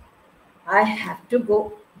 I have to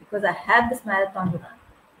go because I have this marathon to run.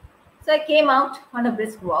 So I came out on a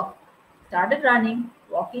brisk walk, started running,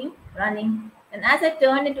 walking, running, and as I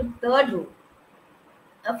turned into the third road,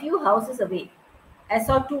 a few houses away, I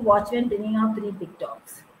saw two watchmen bringing out 3 big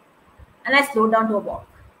dogs. And I slowed down to a walk.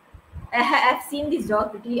 I have seen these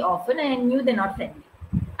dogs pretty often and I knew they're not friendly.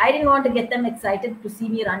 I didn't want to get them excited to see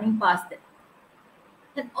me running past them.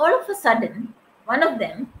 Then all of a sudden, one of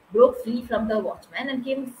them broke free from the watchman and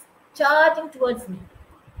came charging towards me.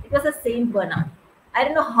 It was a Saint Bernard. I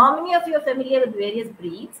don't know how many of you are familiar with various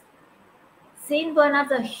breeds. Saint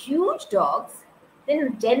Bernards are huge dogs, they're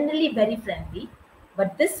generally very friendly,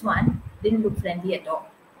 but this one didn't look friendly at all.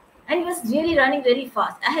 And he was really running really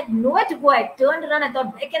fast. I had nowhere to go. I turned around. I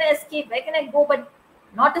thought, where can I escape? Where can I go? But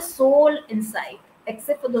not a soul in sight,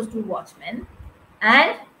 except for those two watchmen.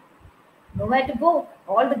 And nowhere to go.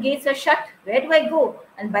 All the gates are shut. Where do I go?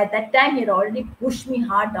 And by that time, he had already pushed me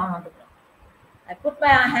hard down on the ground. I put my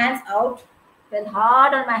hands out, fell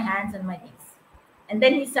hard on my hands and my knees. And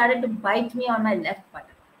then he started to bite me on my left buttock.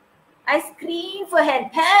 I screamed for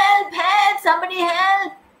help. Help! Help! Somebody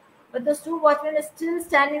help! But those two watchmen are still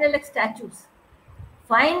standing there like statues.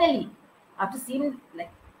 Finally, after seeming like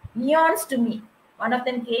eons to me, one of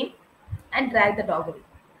them came and dragged the dog away.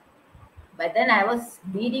 By then, I was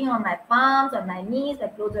bleeding on my palms, on my knees, my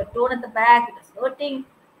clothes were torn at the back, it was hurting.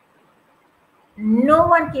 No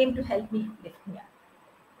one came to help me lift me up.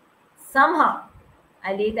 Somehow,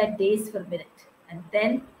 I lay there dazed for a minute, and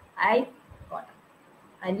then I got up.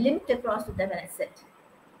 I limped across to them and I said,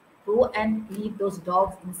 go and leave those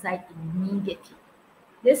dogs inside immediately.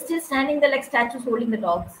 They're still standing there like statues holding the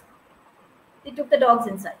dogs. They took the dogs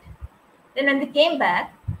inside. Then when they came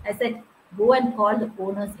back, I said, go and call the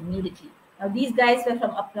owners immediately. Now these guys were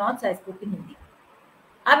from up north, so I spoke in Hindi.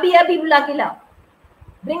 Abhi bula ke lao.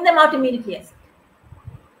 Bring them out immediately, I said.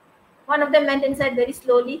 One of them went inside very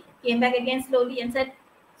slowly, came back again slowly and said,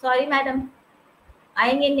 sorry madam,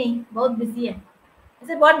 aayenge nahi, bahut busy hai. I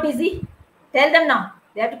said, what busy? Tell them now.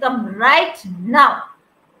 They have to come right now.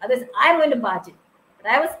 Otherwise, I'm going to barge in.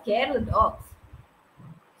 But I was scared of the dogs.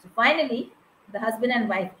 So finally, the husband and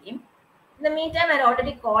wife came. In the meantime, I had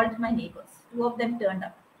already called my neighbors. Two of them turned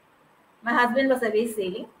up. My husband was away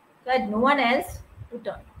sailing, so I had no one else to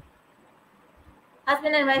turn.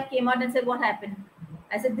 Husband and wife came out and said, what happened?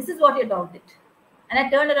 I said, this is what your dog did. And I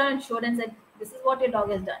turned around and showed and said, this is what your dog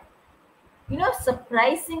has done. You know,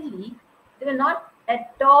 surprisingly, they were not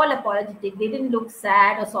at all apologetic. They didn't look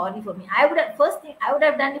sad or sorry for me. First thing I would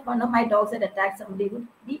have done if one of my dogs had attacked somebody would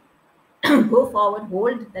be go forward,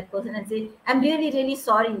 hold that person and say, I'm really, really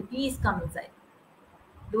sorry. Please come inside.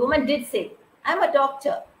 The woman did say, I'm a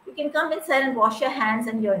doctor. You can come inside and wash your hands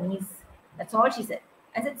and your knees. That's all she said.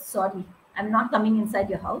 I said, sorry, I'm not coming inside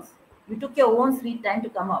your house. You took your own sweet time to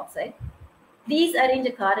come outside. Please arrange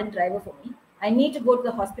a car and driver for me. I need to go to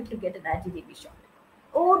the hospital to get an anti-rabies shot.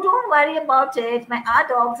 Oh, don't worry about it. Our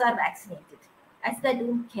dogs are vaccinated. I said, I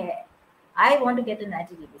don't care. I want to get an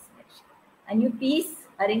anti-rabies injection. And you please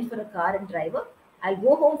arrange for a car and driver. I'll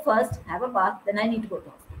go home first, have a bath, then I need to go to the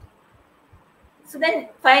hospital. So then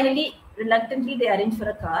finally, reluctantly, they arranged for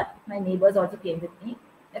a car. My neighbors also came with me.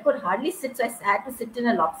 I could hardly sit, so I had to sit in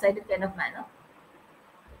a lopsided kind of manner.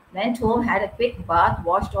 Went home, had a quick bath,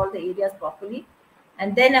 washed all the areas properly.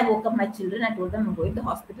 And then I woke up my children. I told them, I'm going to the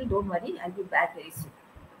hospital. Don't worry, I'll be back very soon.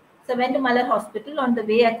 So I went to Malhar Hospital. On the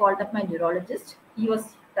way, I called up my neurologist. He was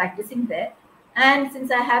practicing there. And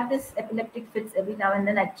since I have this epileptic fits every now and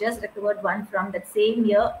then, I just recovered one from that same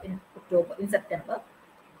year in September.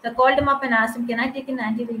 So I called him up and asked him, can I take an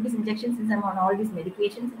anti-rabies injection since I'm on all these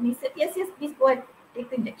medications? And he said, yes, please go ahead, take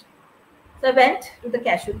the injection. So I went to the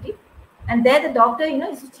casualty. And there the doctor, he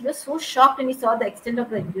was so shocked when he saw the extent of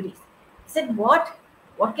the injuries. He said, what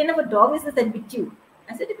kind of a dog is this that bit you?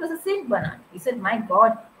 I said, it was a Saint Bernard. He said, my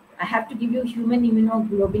God, I have to give you human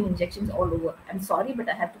immunoglobulin injections all over. I'm sorry, but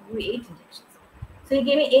I have to give you 8 injections. So he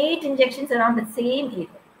gave me 8 injections around the same area.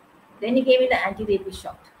 Then he gave me the anti-rabies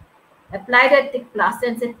shot. Applied a thick plaster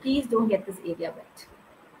and said, please don't get this area wet.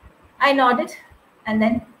 I nodded and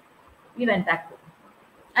then we went back home.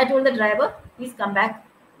 I told the driver, please come back.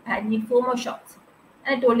 I need 4 more shots.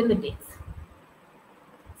 And I told him the dates.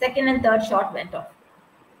 2nd and 3rd shot went off.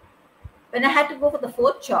 When I had to go for the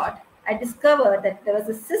 4th shot, I discovered that there was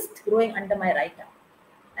a cyst growing under my right arm.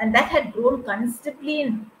 And that had grown considerably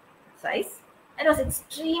in size and was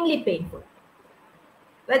extremely painful.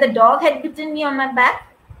 Where the dog had bitten me on my back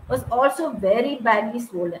was also very badly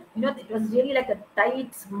swollen. It was really like a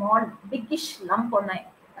tight, small, biggish lump on my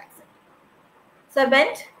backside. So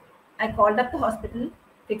I called up the hospital,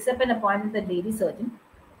 fixed up an appointment with the lady surgeon,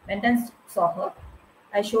 went and saw her.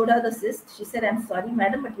 I showed her the cyst. She said, I'm sorry,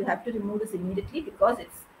 madam, but you have to remove this immediately because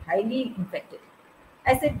it's highly infected.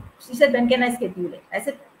 She said, when can I schedule it? I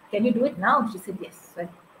said, can you do it now? She said, yes. So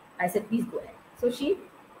I said, please go ahead. So she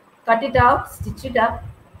cut it out, stitched it up.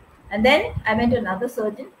 And then I went to another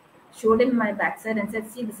surgeon, showed him my backside and said,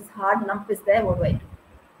 see, this is hard lump is there. What do I do?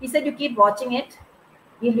 He said, you keep watching it.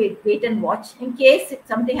 We'll wait and watch. In case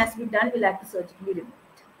something has to be done, we'll have to surgically remove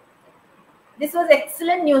it. This was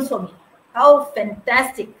excellent news for me. How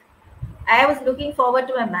fantastic. I was looking forward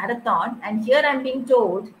to a marathon and here I'm being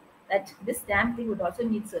told that this damn thing would also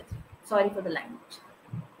need surgery. Sorry for the language.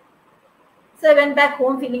 So I went back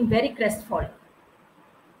home feeling very crestfallen.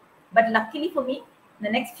 But luckily for me, the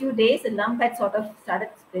next few days, the lump had sort of started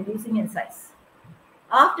reducing in size.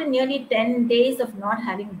 After nearly 10 days of not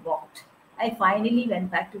having walked, I finally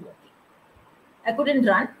went back to walking. I couldn't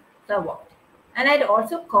run, so I walked. And I'd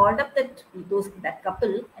also called up that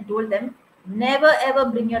couple and told them, never ever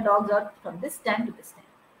bring your dogs out from this time to this time.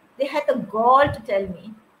 They had the gall to tell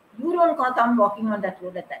me, you don't come walking on that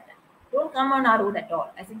road at that time. Don't come on our road at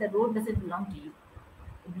all. I said, the road doesn't belong to you.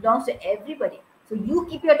 It belongs to everybody. So you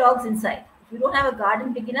keep your dogs inside. If you don't have a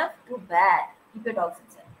garden big enough, too bad. Keep your dogs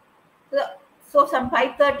inside. So some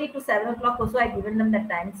 5:30 to 7 o'clock also, I given them that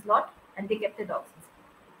time slot and they kept the dogs inside.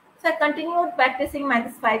 So I continued practicing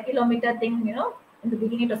this 5 kilometer thing, In the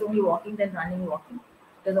beginning, it was only walking, then running, walking.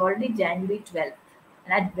 It was already January 12th,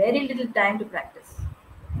 and I had very little time to practice.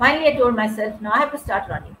 Finally, I told myself, now I have to start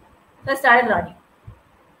running. So I started running.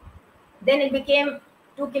 Then it became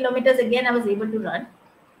 2 kilometers again, I was able to run.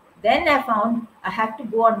 Then I found I have to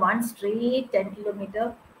go on one straight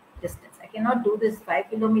 10-kilometer distance. I cannot do this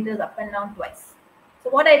 5 kilometers up and down twice.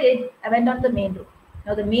 So what I did, I went on the main road.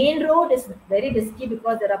 Now the main road is very risky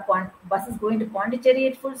because there are buses going to Pondicherry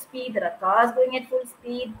at full speed, there are cars going at full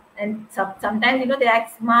speed, and sometimes they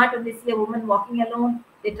act smart when they see a woman walking alone,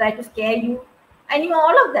 they try to scare you. I knew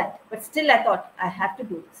all of that, but still I thought I have to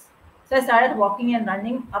do this. So I started walking and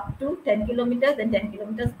running up to 10 kilometers, then 10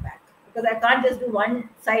 kilometers back, because I can't just do one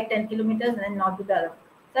side 10 kilometers and then not do the other.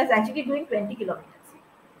 So I was actually doing 20 kilometers.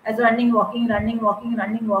 I was running, walking,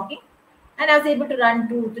 and I was able to run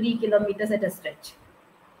 2-3 kilometers at a stretch.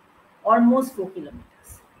 Almost 4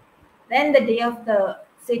 kilometers. Then the day of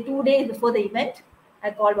 2 days before the event,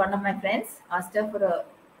 I called one of my friends, asked her for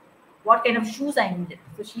what kind of shoes I needed.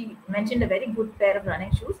 So she mentioned a very good pair of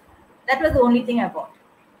running shoes. That was the only thing I bought.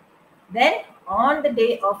 Then on the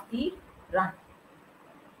day of the run,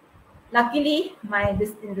 luckily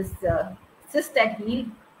this cyst had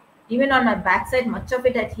healed. Even on my backside, much of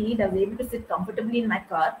it had healed. I was able to sit comfortably in my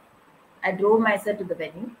car. I drove myself to the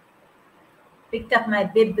venue, picked up my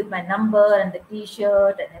bib with my number and the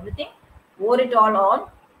t-shirt and everything, wore it all on,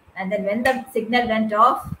 and then when the signal went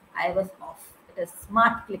off, I was off. It was a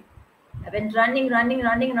smart click. I went running,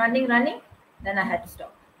 then I had to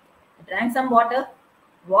stop. I drank some water,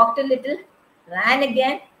 walked a little, ran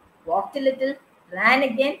again, walked a little, ran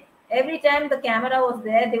again. Every time the camera was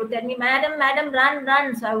there, they would tell me, madam,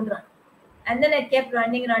 run, so I would run. And then I kept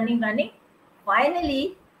running.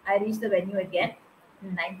 Finally, I reached the venue again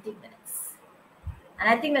in 90 minutes. And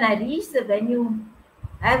I think when I reached the venue,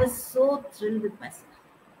 I was so thrilled with myself.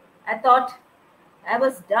 I thought I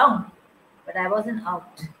was down, but I wasn't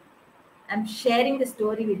out. I'm sharing the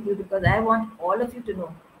story with you because I want all of you to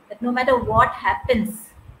know that no matter what happens,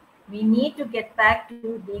 we need to get back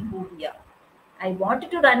to being who we are. I wanted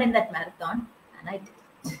to run in that marathon, and I did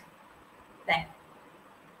it. Thank you.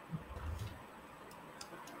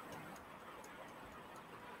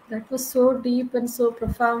 That was so deep and so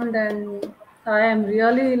profound, and I am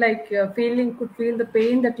really could feel the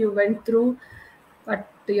pain that you went through, but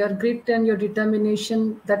your grit and your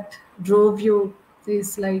determination that drove you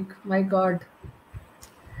is my God.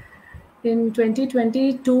 In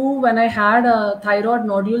 2022, when I had a thyroid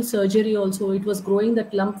nodule surgery also, it was growing,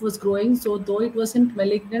 that lump was growing. So though it wasn't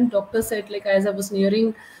malignant, doctor said as I was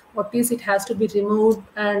nearing 40s, it has to be removed.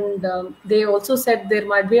 And they also said there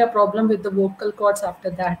might be a problem with the vocal cords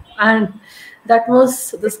after that. And that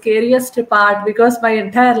was the scariest part because my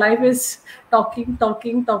entire life is talking,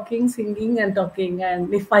 singing and talking.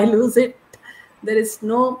 And if I lose it, it's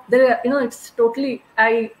totally,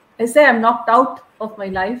 I say I'm knocked out of my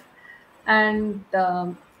life. And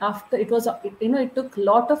after it took a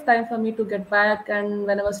lot of time for me to get back. And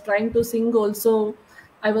when I was trying to sing also,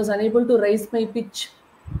 I was unable to raise my pitch.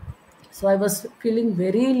 So I was feeling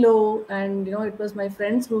very low, and it was my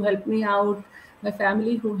friends who helped me out, my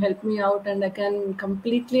family who helped me out, and I can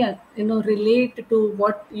completely relate to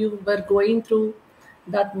what you were going through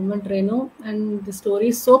that moment, Renu. And the story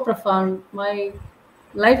is so profound. My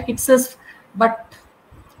life hits us, but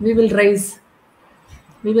we will rise.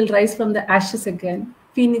 We will rise from the ashes again.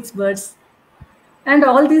 Phoenix birds. And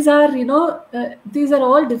all these are, these are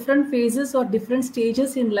all different phases or different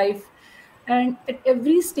stages in life. And at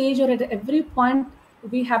every stage or at every point,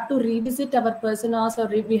 we have to revisit our personas, or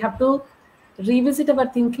we have to revisit our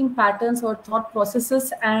thinking patterns or thought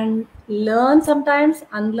processes and learn sometimes,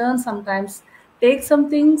 unlearn sometimes, take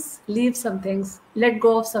some things, leave some things, let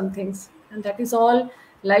go of some things. And that is all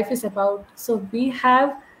life is about. So we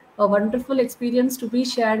have a wonderful experience to be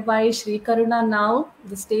shared by Sri Karuna now,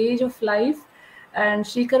 the stage of life. And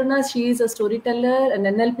Sri Karuna, she is a storyteller, an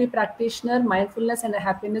NLP practitioner, mindfulness and a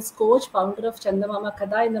happiness coach, founder of Chandamama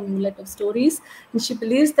Kada in the Moonlight of Stories. And she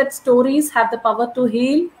believes that stories have the power to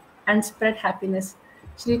heal and spread happiness.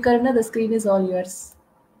 Sri Karuna, the screen is all yours.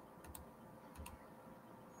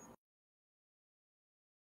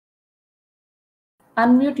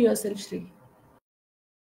 Unmute yourself, Sri.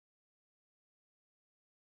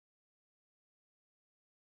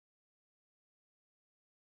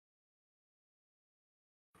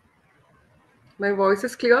 My voice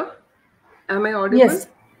is clear? Am I audible? Yes,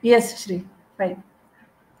 yes, Sri. Fine.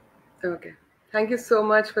 Okay. Thank you so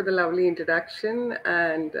much for the lovely introduction.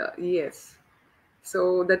 And yes,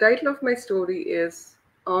 so the title of my story is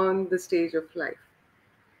On the Stage of Life.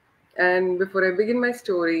 And before I begin my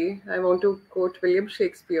story, I want to quote William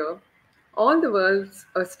Shakespeare. All the world's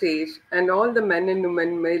a stage, and all the men and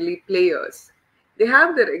women merely players. They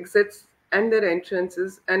have their exits and their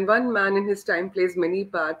entrances, and one man in his time plays many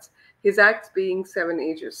parts, his acts being 7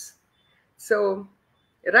 ages. So,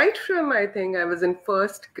 right from I think I was in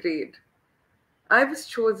first grade, I was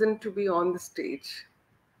chosen to be on the stage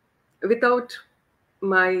without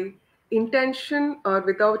my intention or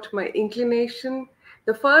without my inclination.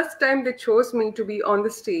 The first time they chose me to be on the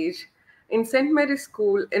stage in St. Mary's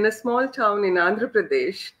School in a small town in Andhra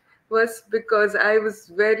Pradesh was because I was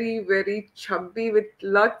very, very chubby with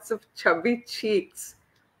lots of chubby cheeks.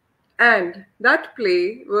 And that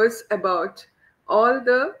play was about all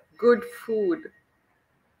the good food,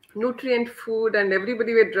 nutrient food, and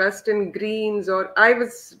everybody were dressed in greens, or I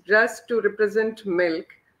was dressed to represent milk.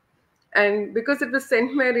 And because it was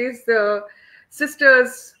St. Mary's, the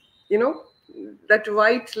sisters, that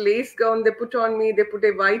white lace gown they put on me, they put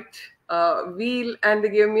a white wheel and they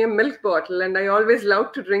gave me a milk bottle. And I always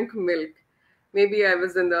loved to drink milk. Maybe I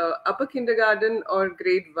was in the upper kindergarten or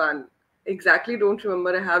grade 1. Exactly don't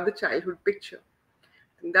remember. I have the childhood picture.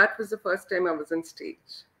 And that was the first time I was on stage.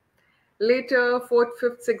 Later, 4th,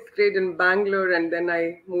 5th, 6th grade in Bangalore, and then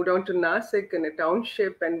I moved on to Nasik in a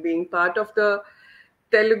township, and being part of the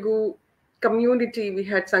Telugu community, we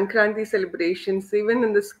had Sankranti celebrations, even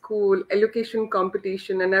in the school, elocution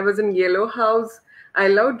competition, and I was in Yellow House. I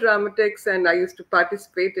loved dramatics, and I used to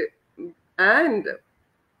participate. And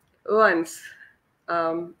once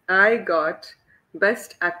I got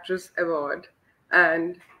Best Actress Award,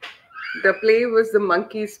 and the play was The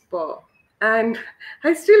Monkey's Paw. And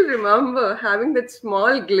I still remember having that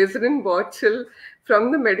small glycerin bottle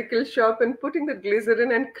from the medical shop and putting the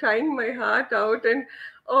glycerin and crying my heart out, and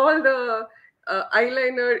all the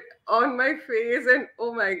eyeliner on my face, and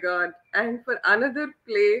oh my God. And for another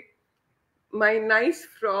play, my nice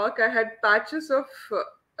frock, I had patches of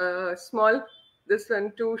small, this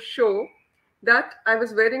one to show that I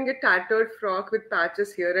was wearing a tattered frock with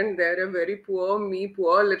patches here and there, a very poor me,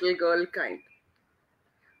 poor little girl kind.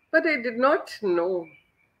 But I did not know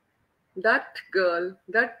that girl,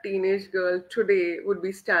 that teenage girl today would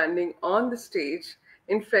be standing on the stage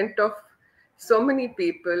in front of so many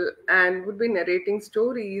people and would be narrating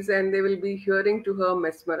stories, and they will be hearing to her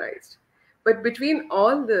mesmerized. But between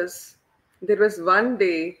all this, there was one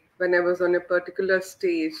day when I was on a particular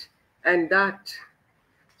stage, and that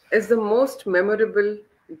is the most memorable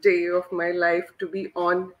day of my life, to be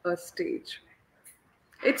on a stage.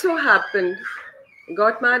 It so happened,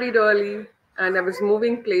 got married early, and I was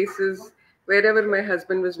moving places wherever my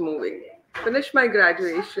husband was moving. Finished my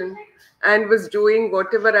graduation and was doing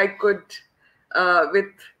whatever I could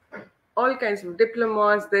with all kinds of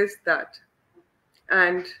diplomas, this, that.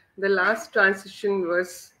 And the last transition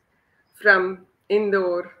was from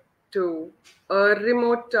Indore to a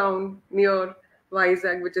remote town near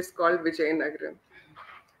Vizag, which is called Vijayanagaram.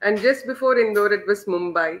 And just before Indore, it was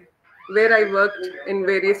Mumbai, where I worked in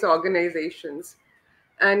various organizations.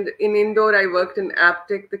 And in Indore, I worked in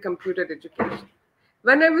Aptech, the computer education.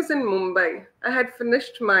 When I was in Mumbai, I had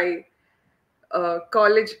finished my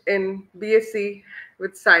college in BSc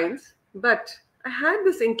with science, but I had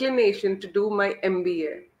this inclination to do my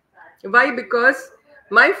MBA. Why? Because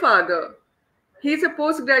my father, he's a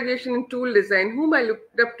post-graduation in tool design, whom I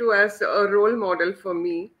looked up to as a role model for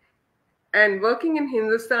me. And working in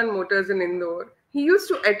Hindustan Motors in Indore, he used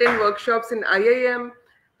to attend workshops in IIM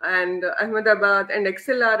and Ahmedabad and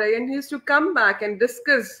XLRI, and he used to come back and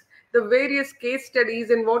discuss the various case studies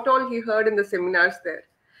and what all he heard in the seminars there.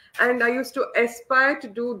 And I used to aspire to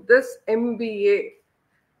do this MBA.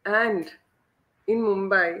 And in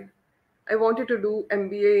Mumbai, I wanted to do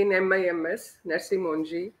MBA in MIMS, Narsi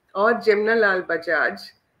Monji, or Jemnalal Bajaj.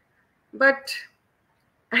 But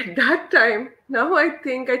at that time, now I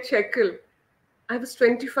think I chuckle. I was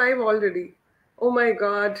 25 already. Oh my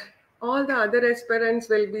God. All the other aspirants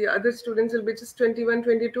will be, other students will be just 21,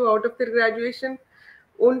 22 out of their graduation.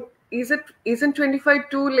 Isn't 25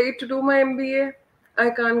 too late to do my MBA? I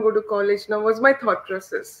can't go to college now, was my thought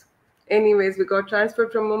process. Anyways, we got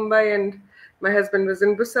transferred from Mumbai and my husband was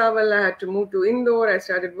in Bhusawal. I had to move to Indore. I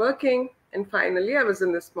started working and finally I was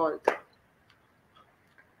in this small town.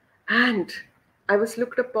 And I was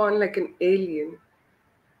looked upon like an alien.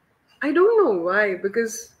 I don't know why,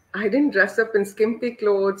 because I didn't dress up in skimpy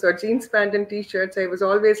clothes or jeans pant and t-shirts. I was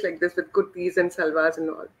always like this with kurtis and salwars and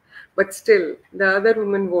all. But still, the other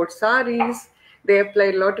women wore saris. They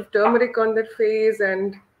applied a lot of turmeric on their face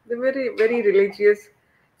and they're very, very religious.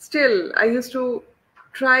 Still, I used to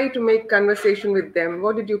try to make conversation with them.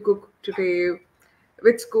 What did you cook today?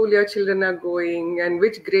 Which school your children are going and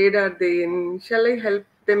which grade are they in? Shall I help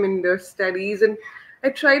them in their studies? And I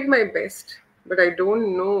tried my best, but I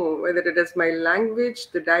don't know whether it is my language,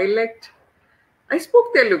 the dialect. I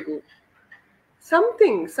spoke Telugu.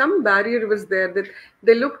 Some barrier was there that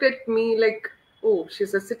they looked at me like, oh,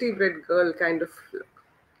 she's a city-bred girl kind of look.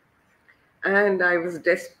 And I was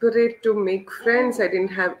desperate to make friends. I didn't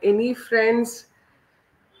have any friends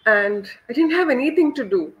and I didn't have anything to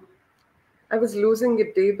do. I was losing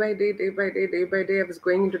it day by day, day by day, day by day. I was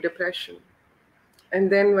going into depression.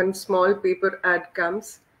 And then one small paper ad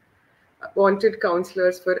comes, wanted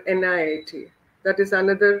counselors for NIIT. That is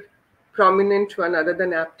another prominent one other than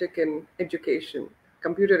Aptech in education,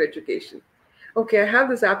 computer education. Okay, I have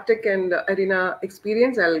this Aptech and Arena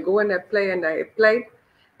experience. I'll go and apply, and I applied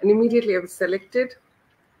and immediately I was selected.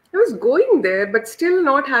 I was going there, but still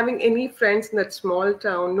not having any friends in that small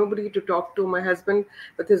town, nobody to talk to. My husband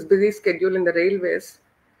with his busy schedule in the railways.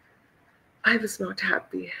 I was not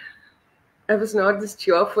happy. I was not this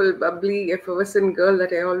cheerful, bubbly, effervescent girl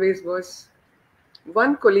that I always was.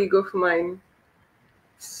 One colleague of mine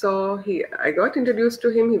I got introduced to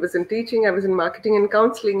him. He was in teaching, I was in marketing and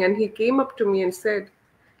counseling, and he came up to me and said,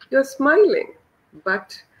 "You're smiling,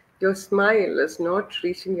 but your smile is not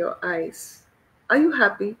reaching your eyes. Are you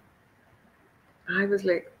happy?" I was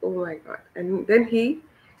like, oh my God. And then he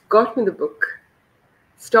got me the book,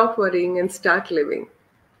 Stop Worrying and Start Living.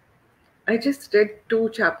 I just read 2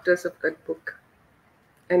 chapters of that book.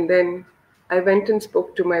 And then I went and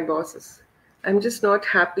spoke to my bosses. I'm just not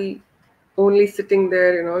happy only sitting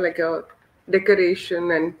there, like a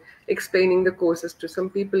decoration and explaining the courses to some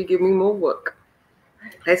people. Give me more work.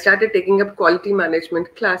 I started taking up quality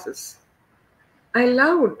management classes. I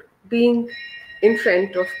loved being in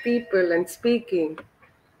front of people and speaking.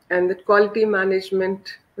 And that quality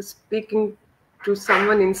management was speaking to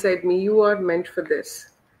someone inside me. You are meant for this.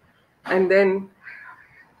 And then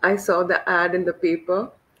I saw the ad in the paper.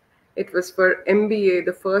 It was for MBA,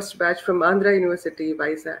 the first batch from Andhra University,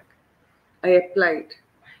 Vizag. I applied.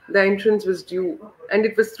 The entrance was due, and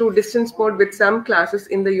it was through distance mode with some classes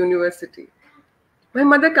in the university. My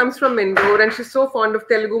mother comes from Indore, and she's so fond of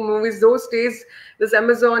Telugu movies. Those days, this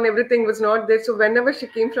Amazon, everything was not there. So whenever she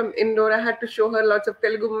came from Indore, I had to show her lots of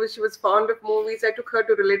Telugu movies. She was fond of movies. I took her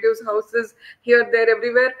to relatives' houses, here, there,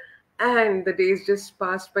 everywhere. And the days just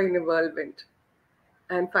passed by in a whirlwind.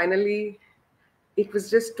 And finally, it was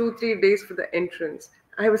just 2-3 days for the entrance.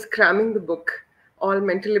 I was cramming the book, all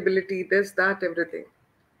mental ability, this, that, everything.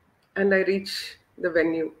 And I reached the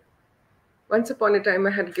venue. Once upon a time,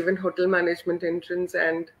 I had given hotel management entrance,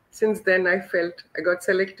 and since then I felt I got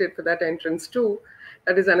selected for that entrance too.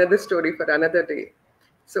 That is another story for another day.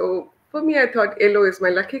 So for me, I thought yellow is my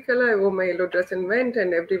lucky color. I wore my yellow dress and went,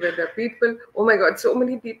 and everywhere there are people. Oh my God, so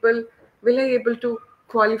many people. Will I able to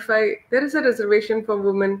qualify? There is a reservation for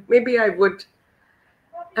women. Maybe I would.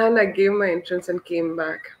 And I gave my entrance and came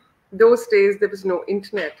back. Those days, there was no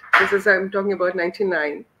internet. This is, I'm talking about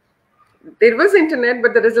 99. There was internet,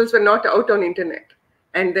 but the results were not out on internet.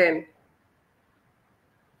 And then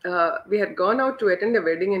we had gone out to attend a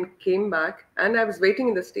wedding and came back. And I was waiting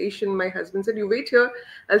in the station. My husband said, "You wait here.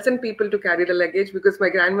 I'll send people to carry the luggage," because my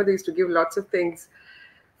grandmother used to give lots of things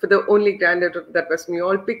for the only granddaughter that was me,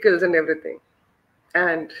 all pickles and everything.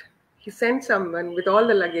 And he sent someone with all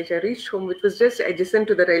the luggage. I reached home, which was just adjacent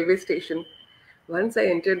to the railway station. Once I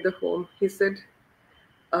entered the home, he said,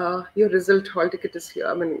 "Your result hall ticket is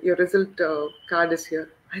here. Your result card is here."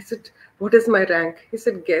 I said, "What is my rank?" He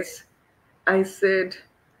said, "Guess." I said,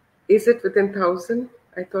 "Is it within 1,000?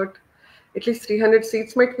 I thought at least 300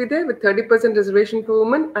 seats might be there. With 30% reservation for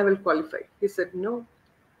women, I will qualify." He said, "No,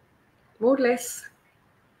 more or less."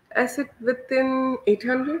 I said, "Within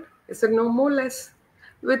 800? He said, "No, more or less."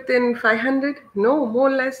 "Within 500? "No, more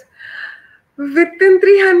or less." "Within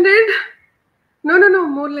 300? "No,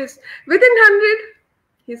 more or less." "Within 100?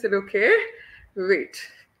 He said, "Okay, wait."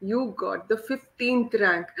 You got the 15th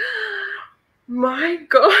rank. My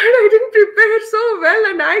God, I didn't prepare so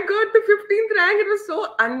well and I got the 15th rank. It was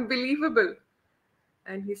so unbelievable.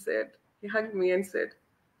 And he hugged me and said,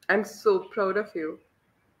 I'm so proud of you.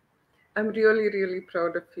 I'm really, really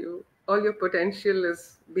proud of you. All your potential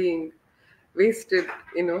is being wasted,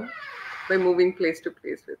 by moving place to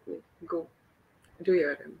place with me. Go, do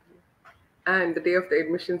your MBA. And the day of the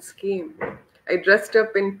admissions came. I dressed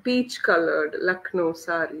up in peach-colored Lucknow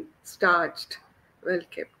sari, starched, well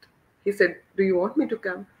kept. He said, do you want me to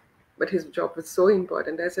come? But his job was so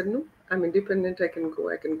important. I said, no, I'm independent. I can go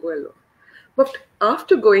alone. But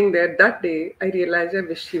after going there that day, I realized I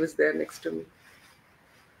wish he was there next to me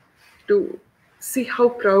to see how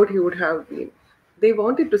proud he would have been. They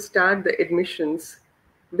wanted to start the admissions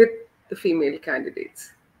with the female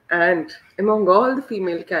candidates. And among all the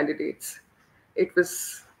female candidates, it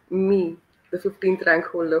was me, the 15th rank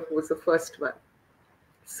holder, who was the first one.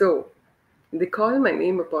 So they called my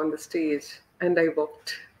name upon the stage and I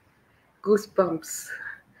walked. Goosebumps.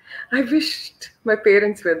 I wished my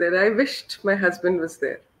parents were there. I wished my husband was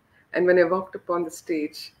there. And when I walked upon the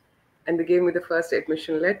stage and they gave me the first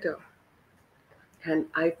admission letter, and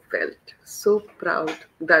I felt so proud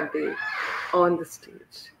that day on the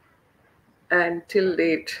stage. And till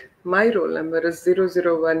date, my roll number is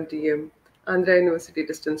 001 DM, Andhra University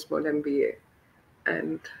Distance Mode MBA.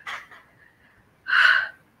 And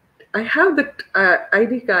I have that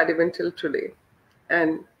ID card even till today.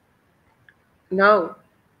 And now,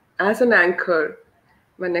 as an anchor,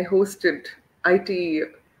 when I hosted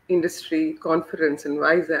IT industry conference in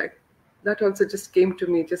Vizag, that also just came to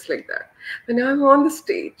me just like that. When I'm on the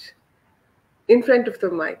stage, in front of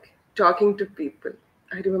the mic, talking to people,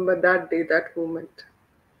 I remember that day, that moment,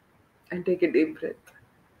 and take a deep breath.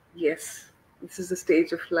 Yes, this is the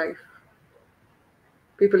stage of life.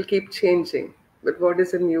 People keep changing, but what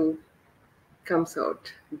is in you comes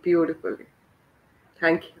out beautifully.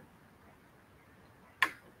 Thank you.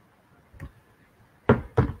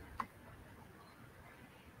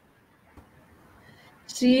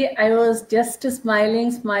 Shri, I was just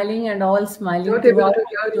smiling and all smiling. Not able to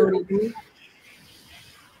hear you.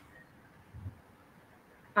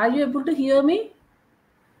 Are you able to hear me?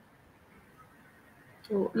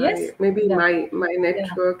 Oh, Yes? maybe Yeah. my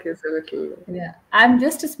network is a little low. Yeah. I'm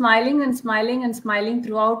just smiling and smiling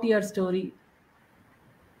throughout your story.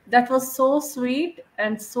 That was so sweet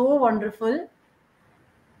and so wonderful.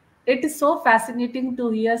 It is so fascinating to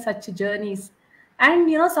hear such journeys.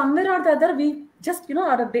 And somewhere or the other, we just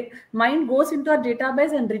our mind goes into our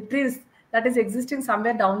database and retrieves that is existing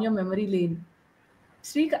somewhere down your memory lane.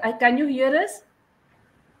 Sri, can you hear us?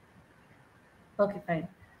 Okay, fine.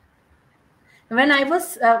 When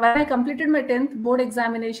I completed my 10th board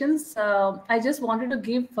examinations, I just wanted to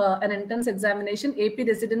give an entrance examination, AP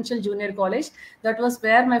Residential Junior College. That was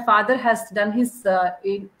where my father has done his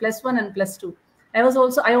 +1 and +2.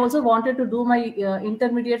 I also wanted to do my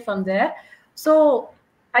intermediate from there. So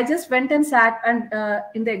I just went and sat and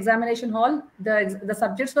in the examination hall. The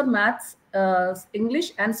subjects were maths,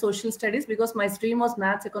 English, and social studies because my stream was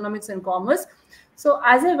maths, economics, and commerce. So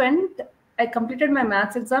as I went, I completed my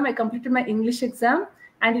maths exam, I completed my English exam,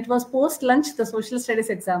 and it was post-lunch, the social studies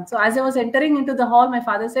exam. So as I was entering into the hall, my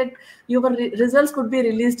father said, your results could be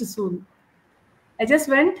released soon. I just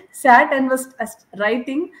went, sat, and was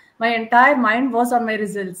writing. My entire mind was on my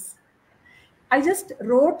results. I just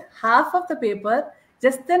wrote half of the paper.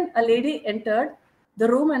 Just then a lady entered the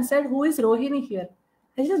room and said, who is Rohini here?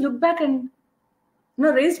 I just looked back and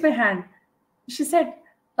raised my hand. She said,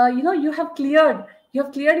 you have cleared your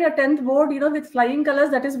 10th board, with flying colors.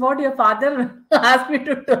 That is what your father asked me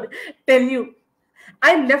to tell you.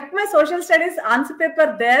 I left my social studies answer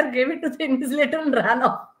paper there, gave it to the invigilator and ran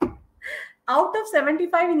off. Out of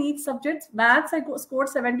 75 in each subject, maths I scored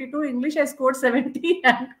 72, English I scored 70,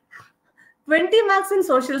 and 20 marks in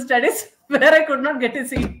social studies, where I could not get a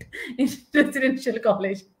seat in residential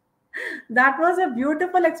college. That was a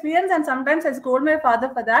beautiful experience, and sometimes I scold my father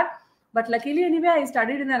for that. But luckily, anyway, I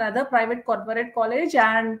studied in another private corporate college,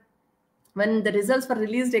 and when the results were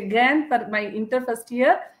released again for my inter first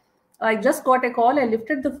year, I just got a call. I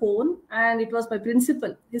lifted the phone, and it was my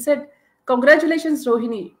principal. He said, congratulations,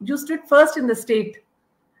 Rohini. You stood first in the state.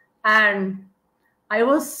 And I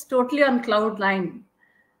was totally on cloud nine.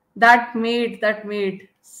 That made.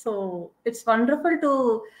 So it's wonderful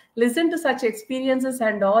to listen to such experiences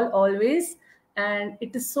and always. And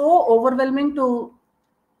it is so overwhelming to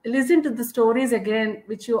listen to the stories again,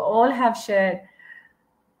 which you all have shared.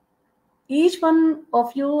 Each one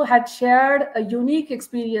of you had shared a unique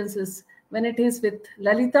experiences, When it is with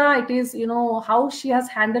Lalita, it is, how she has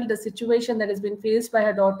handled the situation that has been faced by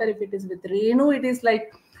her daughter. If it is with Renu, it is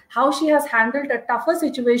like how she has handled a tougher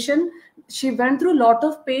situation. She went through a lot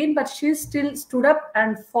of pain, but she still stood up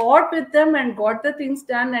and fought with them and got the things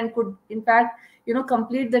done and could, in fact,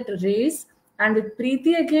 complete that race. And with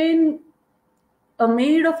Preeti again, a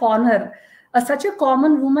maid of honor, such a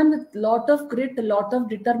common woman with lot of grit, a lot of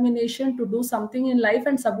determination to do something in life,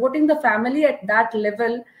 and supporting the family at that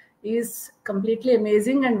level is completely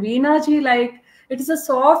amazing. And Veena ji, like, it is a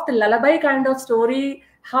soft lullaby kind of story.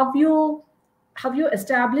 Have you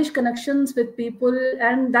established connections with people,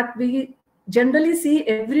 and that we generally see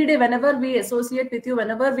every day whenever we associate with you,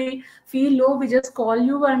 whenever we feel low, we just call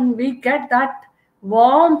you and we get that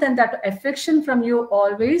warmth and that affection from you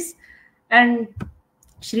always. And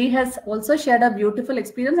Shri has also shared a beautiful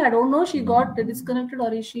experience. I don't know, she got disconnected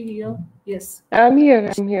or is she here? Yes. I'm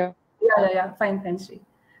here. Yeah. Fine, Shri.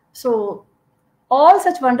 So all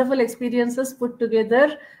such wonderful experiences put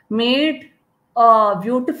together made a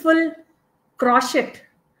beautiful crochet,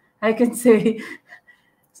 I can say.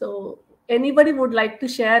 So anybody would like to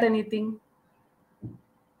share anything?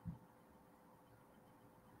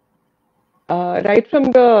 Right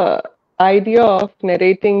from the idea of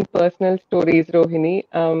narrating personal stories, Rohini,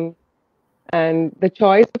 and the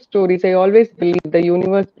choice of stories, I always believe the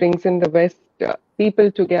universe brings in the best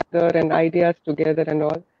people together and ideas together and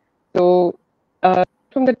all. So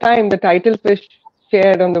from the time the titles were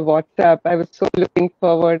shared on the WhatsApp, I was so looking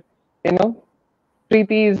forward,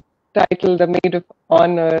 Preeti's title, The Maid of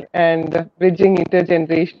Honor, and Bridging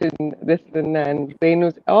Intergeneration, this and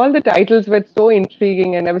Renu's, all the titles were so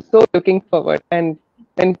intriguing and I was so looking forward. And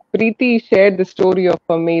when Preeti shared the story of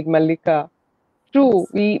her maid Mallika, true,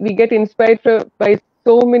 we get inspired by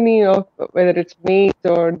so many of, whether it's maids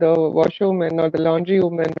or the washwoman or the laundry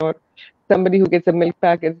woman or somebody who gets a milk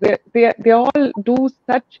packet. They all do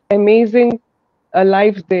such amazing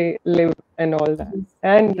lives they live and all that.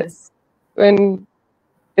 And Yes. when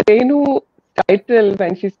Renu title,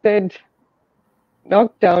 when she said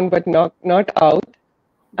knocked down but not out,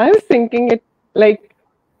 I was thinking it like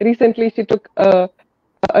recently she took a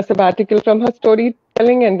sabbatical from her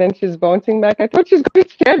storytelling and then she's bouncing back. I thought she's going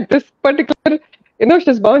to share this particular,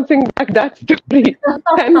 she's bouncing back that story.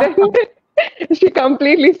 And then she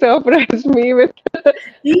completely surprised me with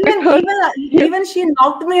even she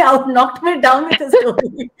knocked me down with a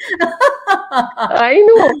story. I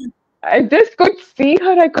know. I just could see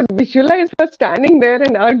her. I could visualize her standing there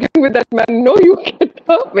and arguing with that man. No, you get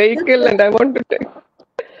a vehicle, and I want to take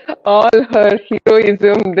all her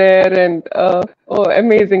heroism there. And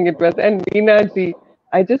amazing it was. And Veena ji,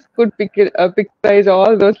 I just could picturize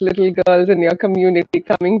all those little girls in your community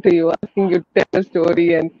coming to you, asking you to tell a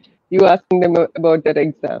story, and you asking them about their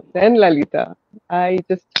exams. And Lalita, I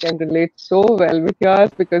just can relate so well with yours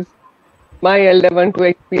because my elder one to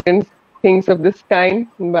experience things of this kind,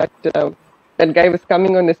 but that guy was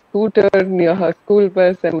coming on a scooter near her school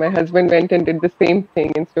bus, and my husband went and did the same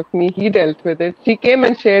thing. Instead of me, he dealt with it. She came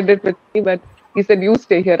and shared it with me, but he said, "You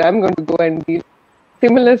stay here. I'm going to go and deal."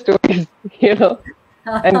 Similar stories,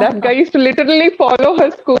 And that guy used to literally follow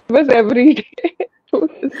her school bus every day to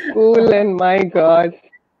the school, and my God.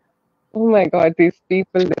 Oh my God, these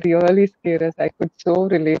people that really scare us. I could so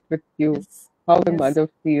relate with you. Yes. How the mother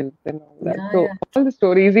feels and all that. So all the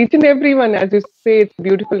stories, each and every one, as you say, it's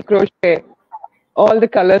beautiful crochet. All the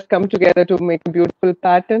colors come together to make a beautiful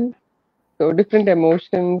pattern. So different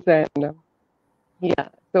emotions and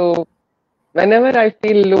So whenever I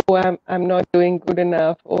feel low, I'm not doing good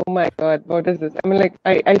enough. Oh my God, what is this? I mean, like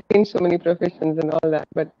I changed so many professions and all that,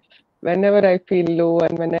 but whenever I feel low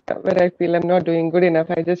and whenever I feel I'm not doing good enough,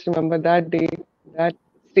 I just remember that day, that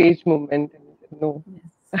stage moment, and I said, no.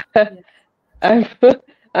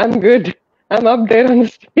 I'm good. I'm up there on the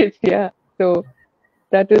stage. Yeah. So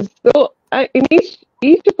that is so. In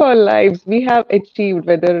each of our lives, we have achieved.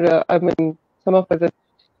 Whether some of us are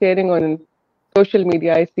sharing on social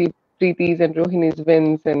media. I see Preeti's and Rohini's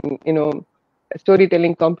wins, and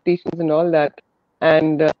storytelling competitions and all that.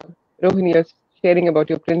 And Rohini is sharing about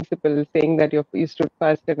your principles, saying that you stood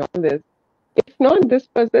fast and all this. It's not this,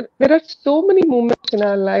 but there are so many moments in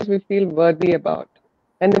our life we feel worthy about.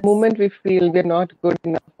 And the moment we feel we're not good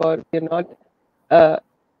enough or we're not,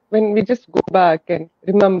 when we just go back and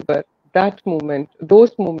remember that moment,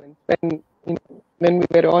 those moments when we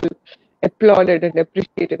were all applauded and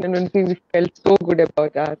appreciated and when we felt so good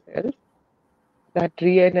about ourselves, that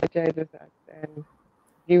re-energizes us and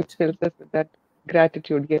fills us with that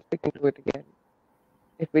gratitude. Yes, we can do it again.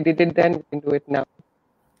 If we did it then, we can do it now.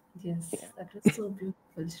 Yes, that was so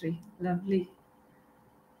beautiful, Shri. Lovely.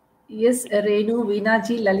 Yes, Renu,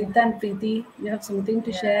 Veenaji, Lalita, and Preeti, you have something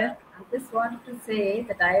to share? I just wanted to say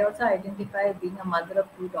that I also identify being a mother of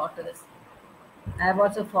two daughters. I have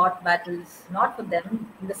also fought battles, not for them,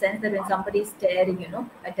 in the sense that when somebody is staring,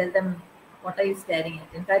 I tell them, what are you staring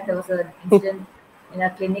at? In fact, there was an incident in a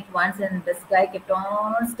clinic once, and this guy kept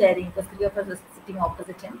on staring because three of us were sitting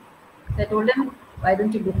opposite him. So I told him, why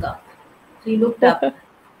don't you look up? So he looked up,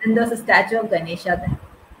 and there was a statue of Ganesha there.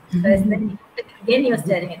 So I said, again he was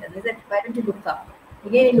staring at us. I said, why don't you look up?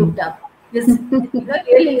 Again he looked up. He was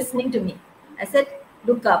really listening to me. I said,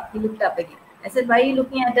 look up. He looked up again. I said, why are you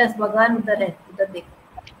looking at us? Bhagwan udhar hai, udhar dekh.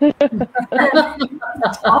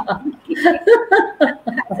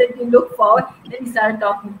 I said, you look forward. Then he started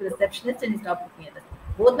talking to the receptionist and he stopped looking at us.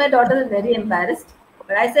 Both my daughters are very embarrassed.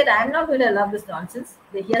 But I said, I'm not going to allow this nonsense.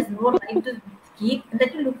 He has no right to keep, and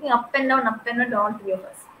that you're looking up and down, all three of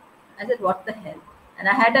us. I said, what the hell? And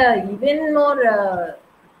I had a even more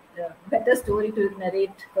better story to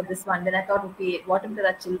narrate for this one. Then I thought, okay, what if there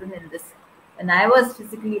are children in this? And I was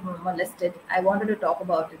physically molested. I wanted to talk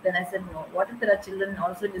about it. Then I said, no, what if there are children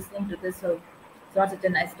also listening to this? So it's not such a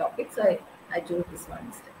nice topic. So I chose this one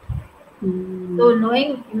instead. So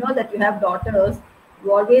knowing, that you have daughters,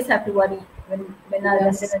 you always have to worry when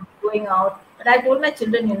are going out. But I told my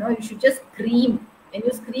children, you should just scream. When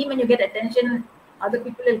you scream and you get attention, other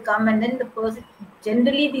people will come, and then the person,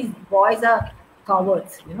 generally these boys are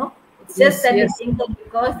cowards, It's just that they think that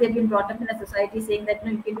because they've been brought up in a society saying that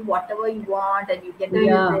you can do whatever you want and you get away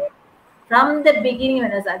with it. From the beginning,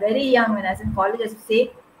 when I was very young, when I was in college, I used to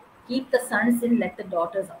say, keep the sons in, let the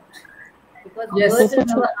daughters out. Because girls will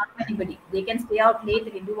never harm anybody. They can stay out late,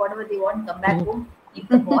 they can do whatever they want, come back home. Keep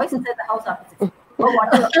the boys inside the house after 6 or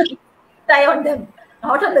whatever. Keep an eye on them,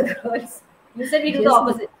 not on the girls. You said we do the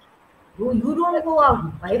opposite. You don't go out.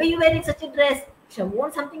 Why were you wearing such a dress? Should have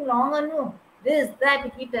worn something long or no? This, that, we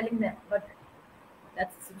keep telling them. But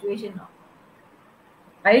that's the situation now.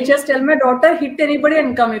 I just tell my daughter, hit anybody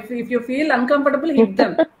and come. If you feel uncomfortable, hit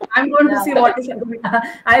them. I'm going to see what is happening.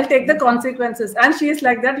 I'll take the consequences. And she is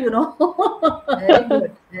like that, Very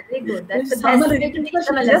good. Very good. That's the best way to teach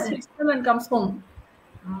them a lesson. Just hits them and comes home.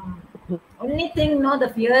 Only thing,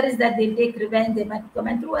 the fear is that they'll take revenge. They might come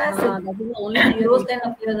and throw acid. That is the only those kind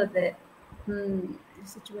of fears are there. The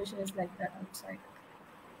situation is like that outside.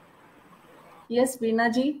 Yes,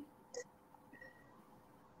 Veenaji.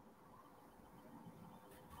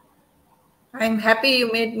 I'm happy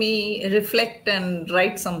you made me reflect and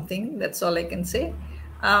write something. That's all I can say.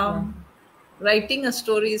 Writing a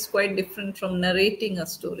story is quite different from narrating a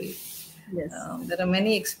story. Yes. There are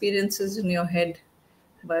many experiences in your head,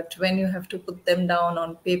 but when you have to put them down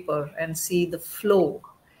on paper and see the flow,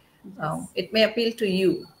 it may appeal to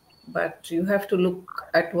you, but you have to look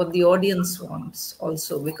at what the audience wants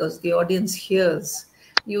also, because the audience hears.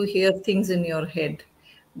 You hear things in your head,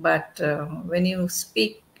 but when you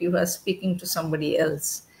speak, you are speaking to somebody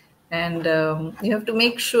else. And you have to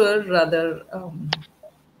make sure, rather,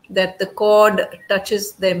 that the chord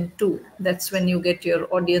touches them too. That's when you get your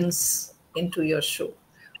audience into your show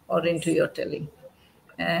or into your telling.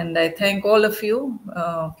 And I thank all of you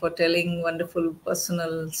for telling wonderful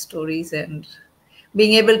personal stories and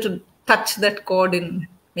being able to touch that chord in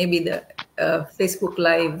maybe the Facebook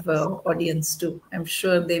Live audience too. I'm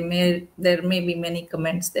sure there may be many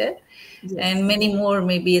comments there, and many more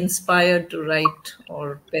may be inspired to write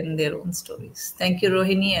or pen their own stories. Thank you,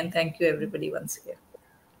 Rohini, and thank you, everybody, once again.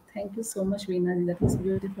 Thank you so much, Veena. That was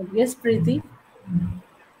beautiful. Yes, Preeti.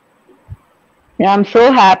 Yeah, I'm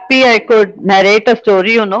so happy I could narrate a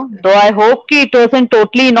story, though I hope it wasn't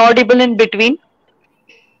totally inaudible in between.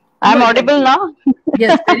 I'm audible now?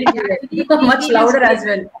 Yes, very good. Much louder as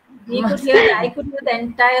well. I could hear the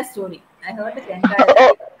entire story. I heard the entire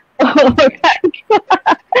story. Oh, thank you.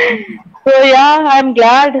 So yeah, I'm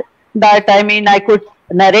glad that, I could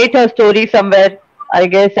narrate her story somewhere. I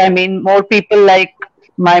guess, more people like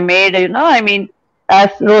my maid, as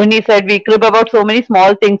Rohini said, we crib about so many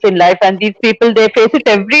small things in life, and these people, they face it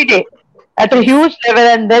every day at a huge level,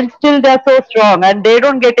 and then still they're so strong, and they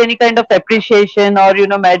don't get any kind of appreciation or,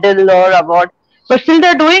 medal or award, but still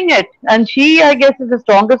they're doing it. And she, I guess, is the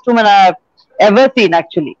strongest woman I've ever seen,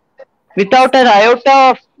 actually, without an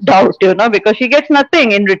iota of doubt, because she gets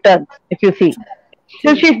nothing in return, if you see.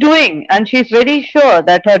 Still she's doing, and she's very sure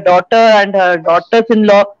that her daughter and her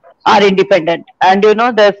daughters-in-law are independent, and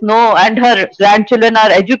and her grandchildren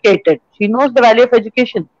are educated. She knows the value of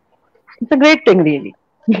education. It's a great thing, really.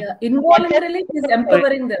 Yeah, involuntarily is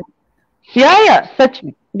empowering them. Yeah, such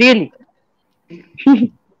really.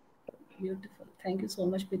 Beautiful. Thank you so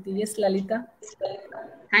much, Preeti. Yes, Lalita.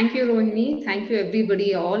 Thank you, Rohini. Thank you,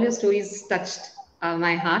 everybody. All your stories touched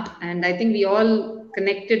my heart. And I think we all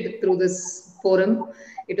connected through this forum.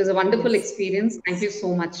 It was a wonderful Yes. experience. Thank you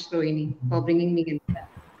so much, Rohini, for bringing me in.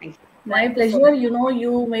 Thank you. My pleasure. You know,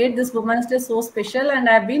 you made this Women's Day so special, and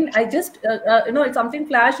I just, it's something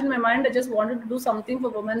flashed in my mind. I just wanted to do something for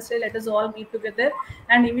Women's Day. Let us all meet together.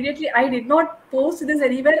 And immediately, I did not post this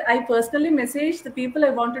anywhere. I personally messaged the people I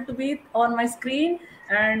wanted to be on my screen,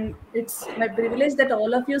 and it's my privilege that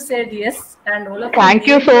all of you said yes, and all of Thank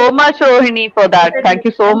you so much, Rohini, for that. Thank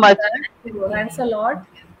you so much. Thanks a lot.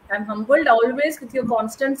 I'm humbled always with your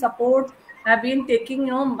constant support. I've been taking,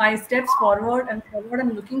 my steps forward and forward. I'm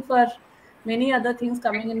looking for many other things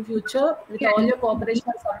coming in future with all your cooperation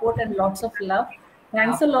and support and lots of love.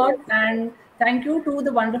 Thanks a lot, and thank you to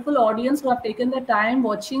the wonderful audience who have taken the time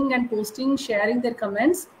watching and posting, sharing their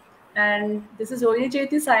comments. And this is Rohini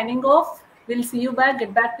Chaiti signing off. We'll see you back.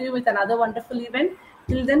 Get back to you with another wonderful event.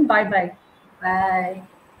 Till then, bye bye. Bye.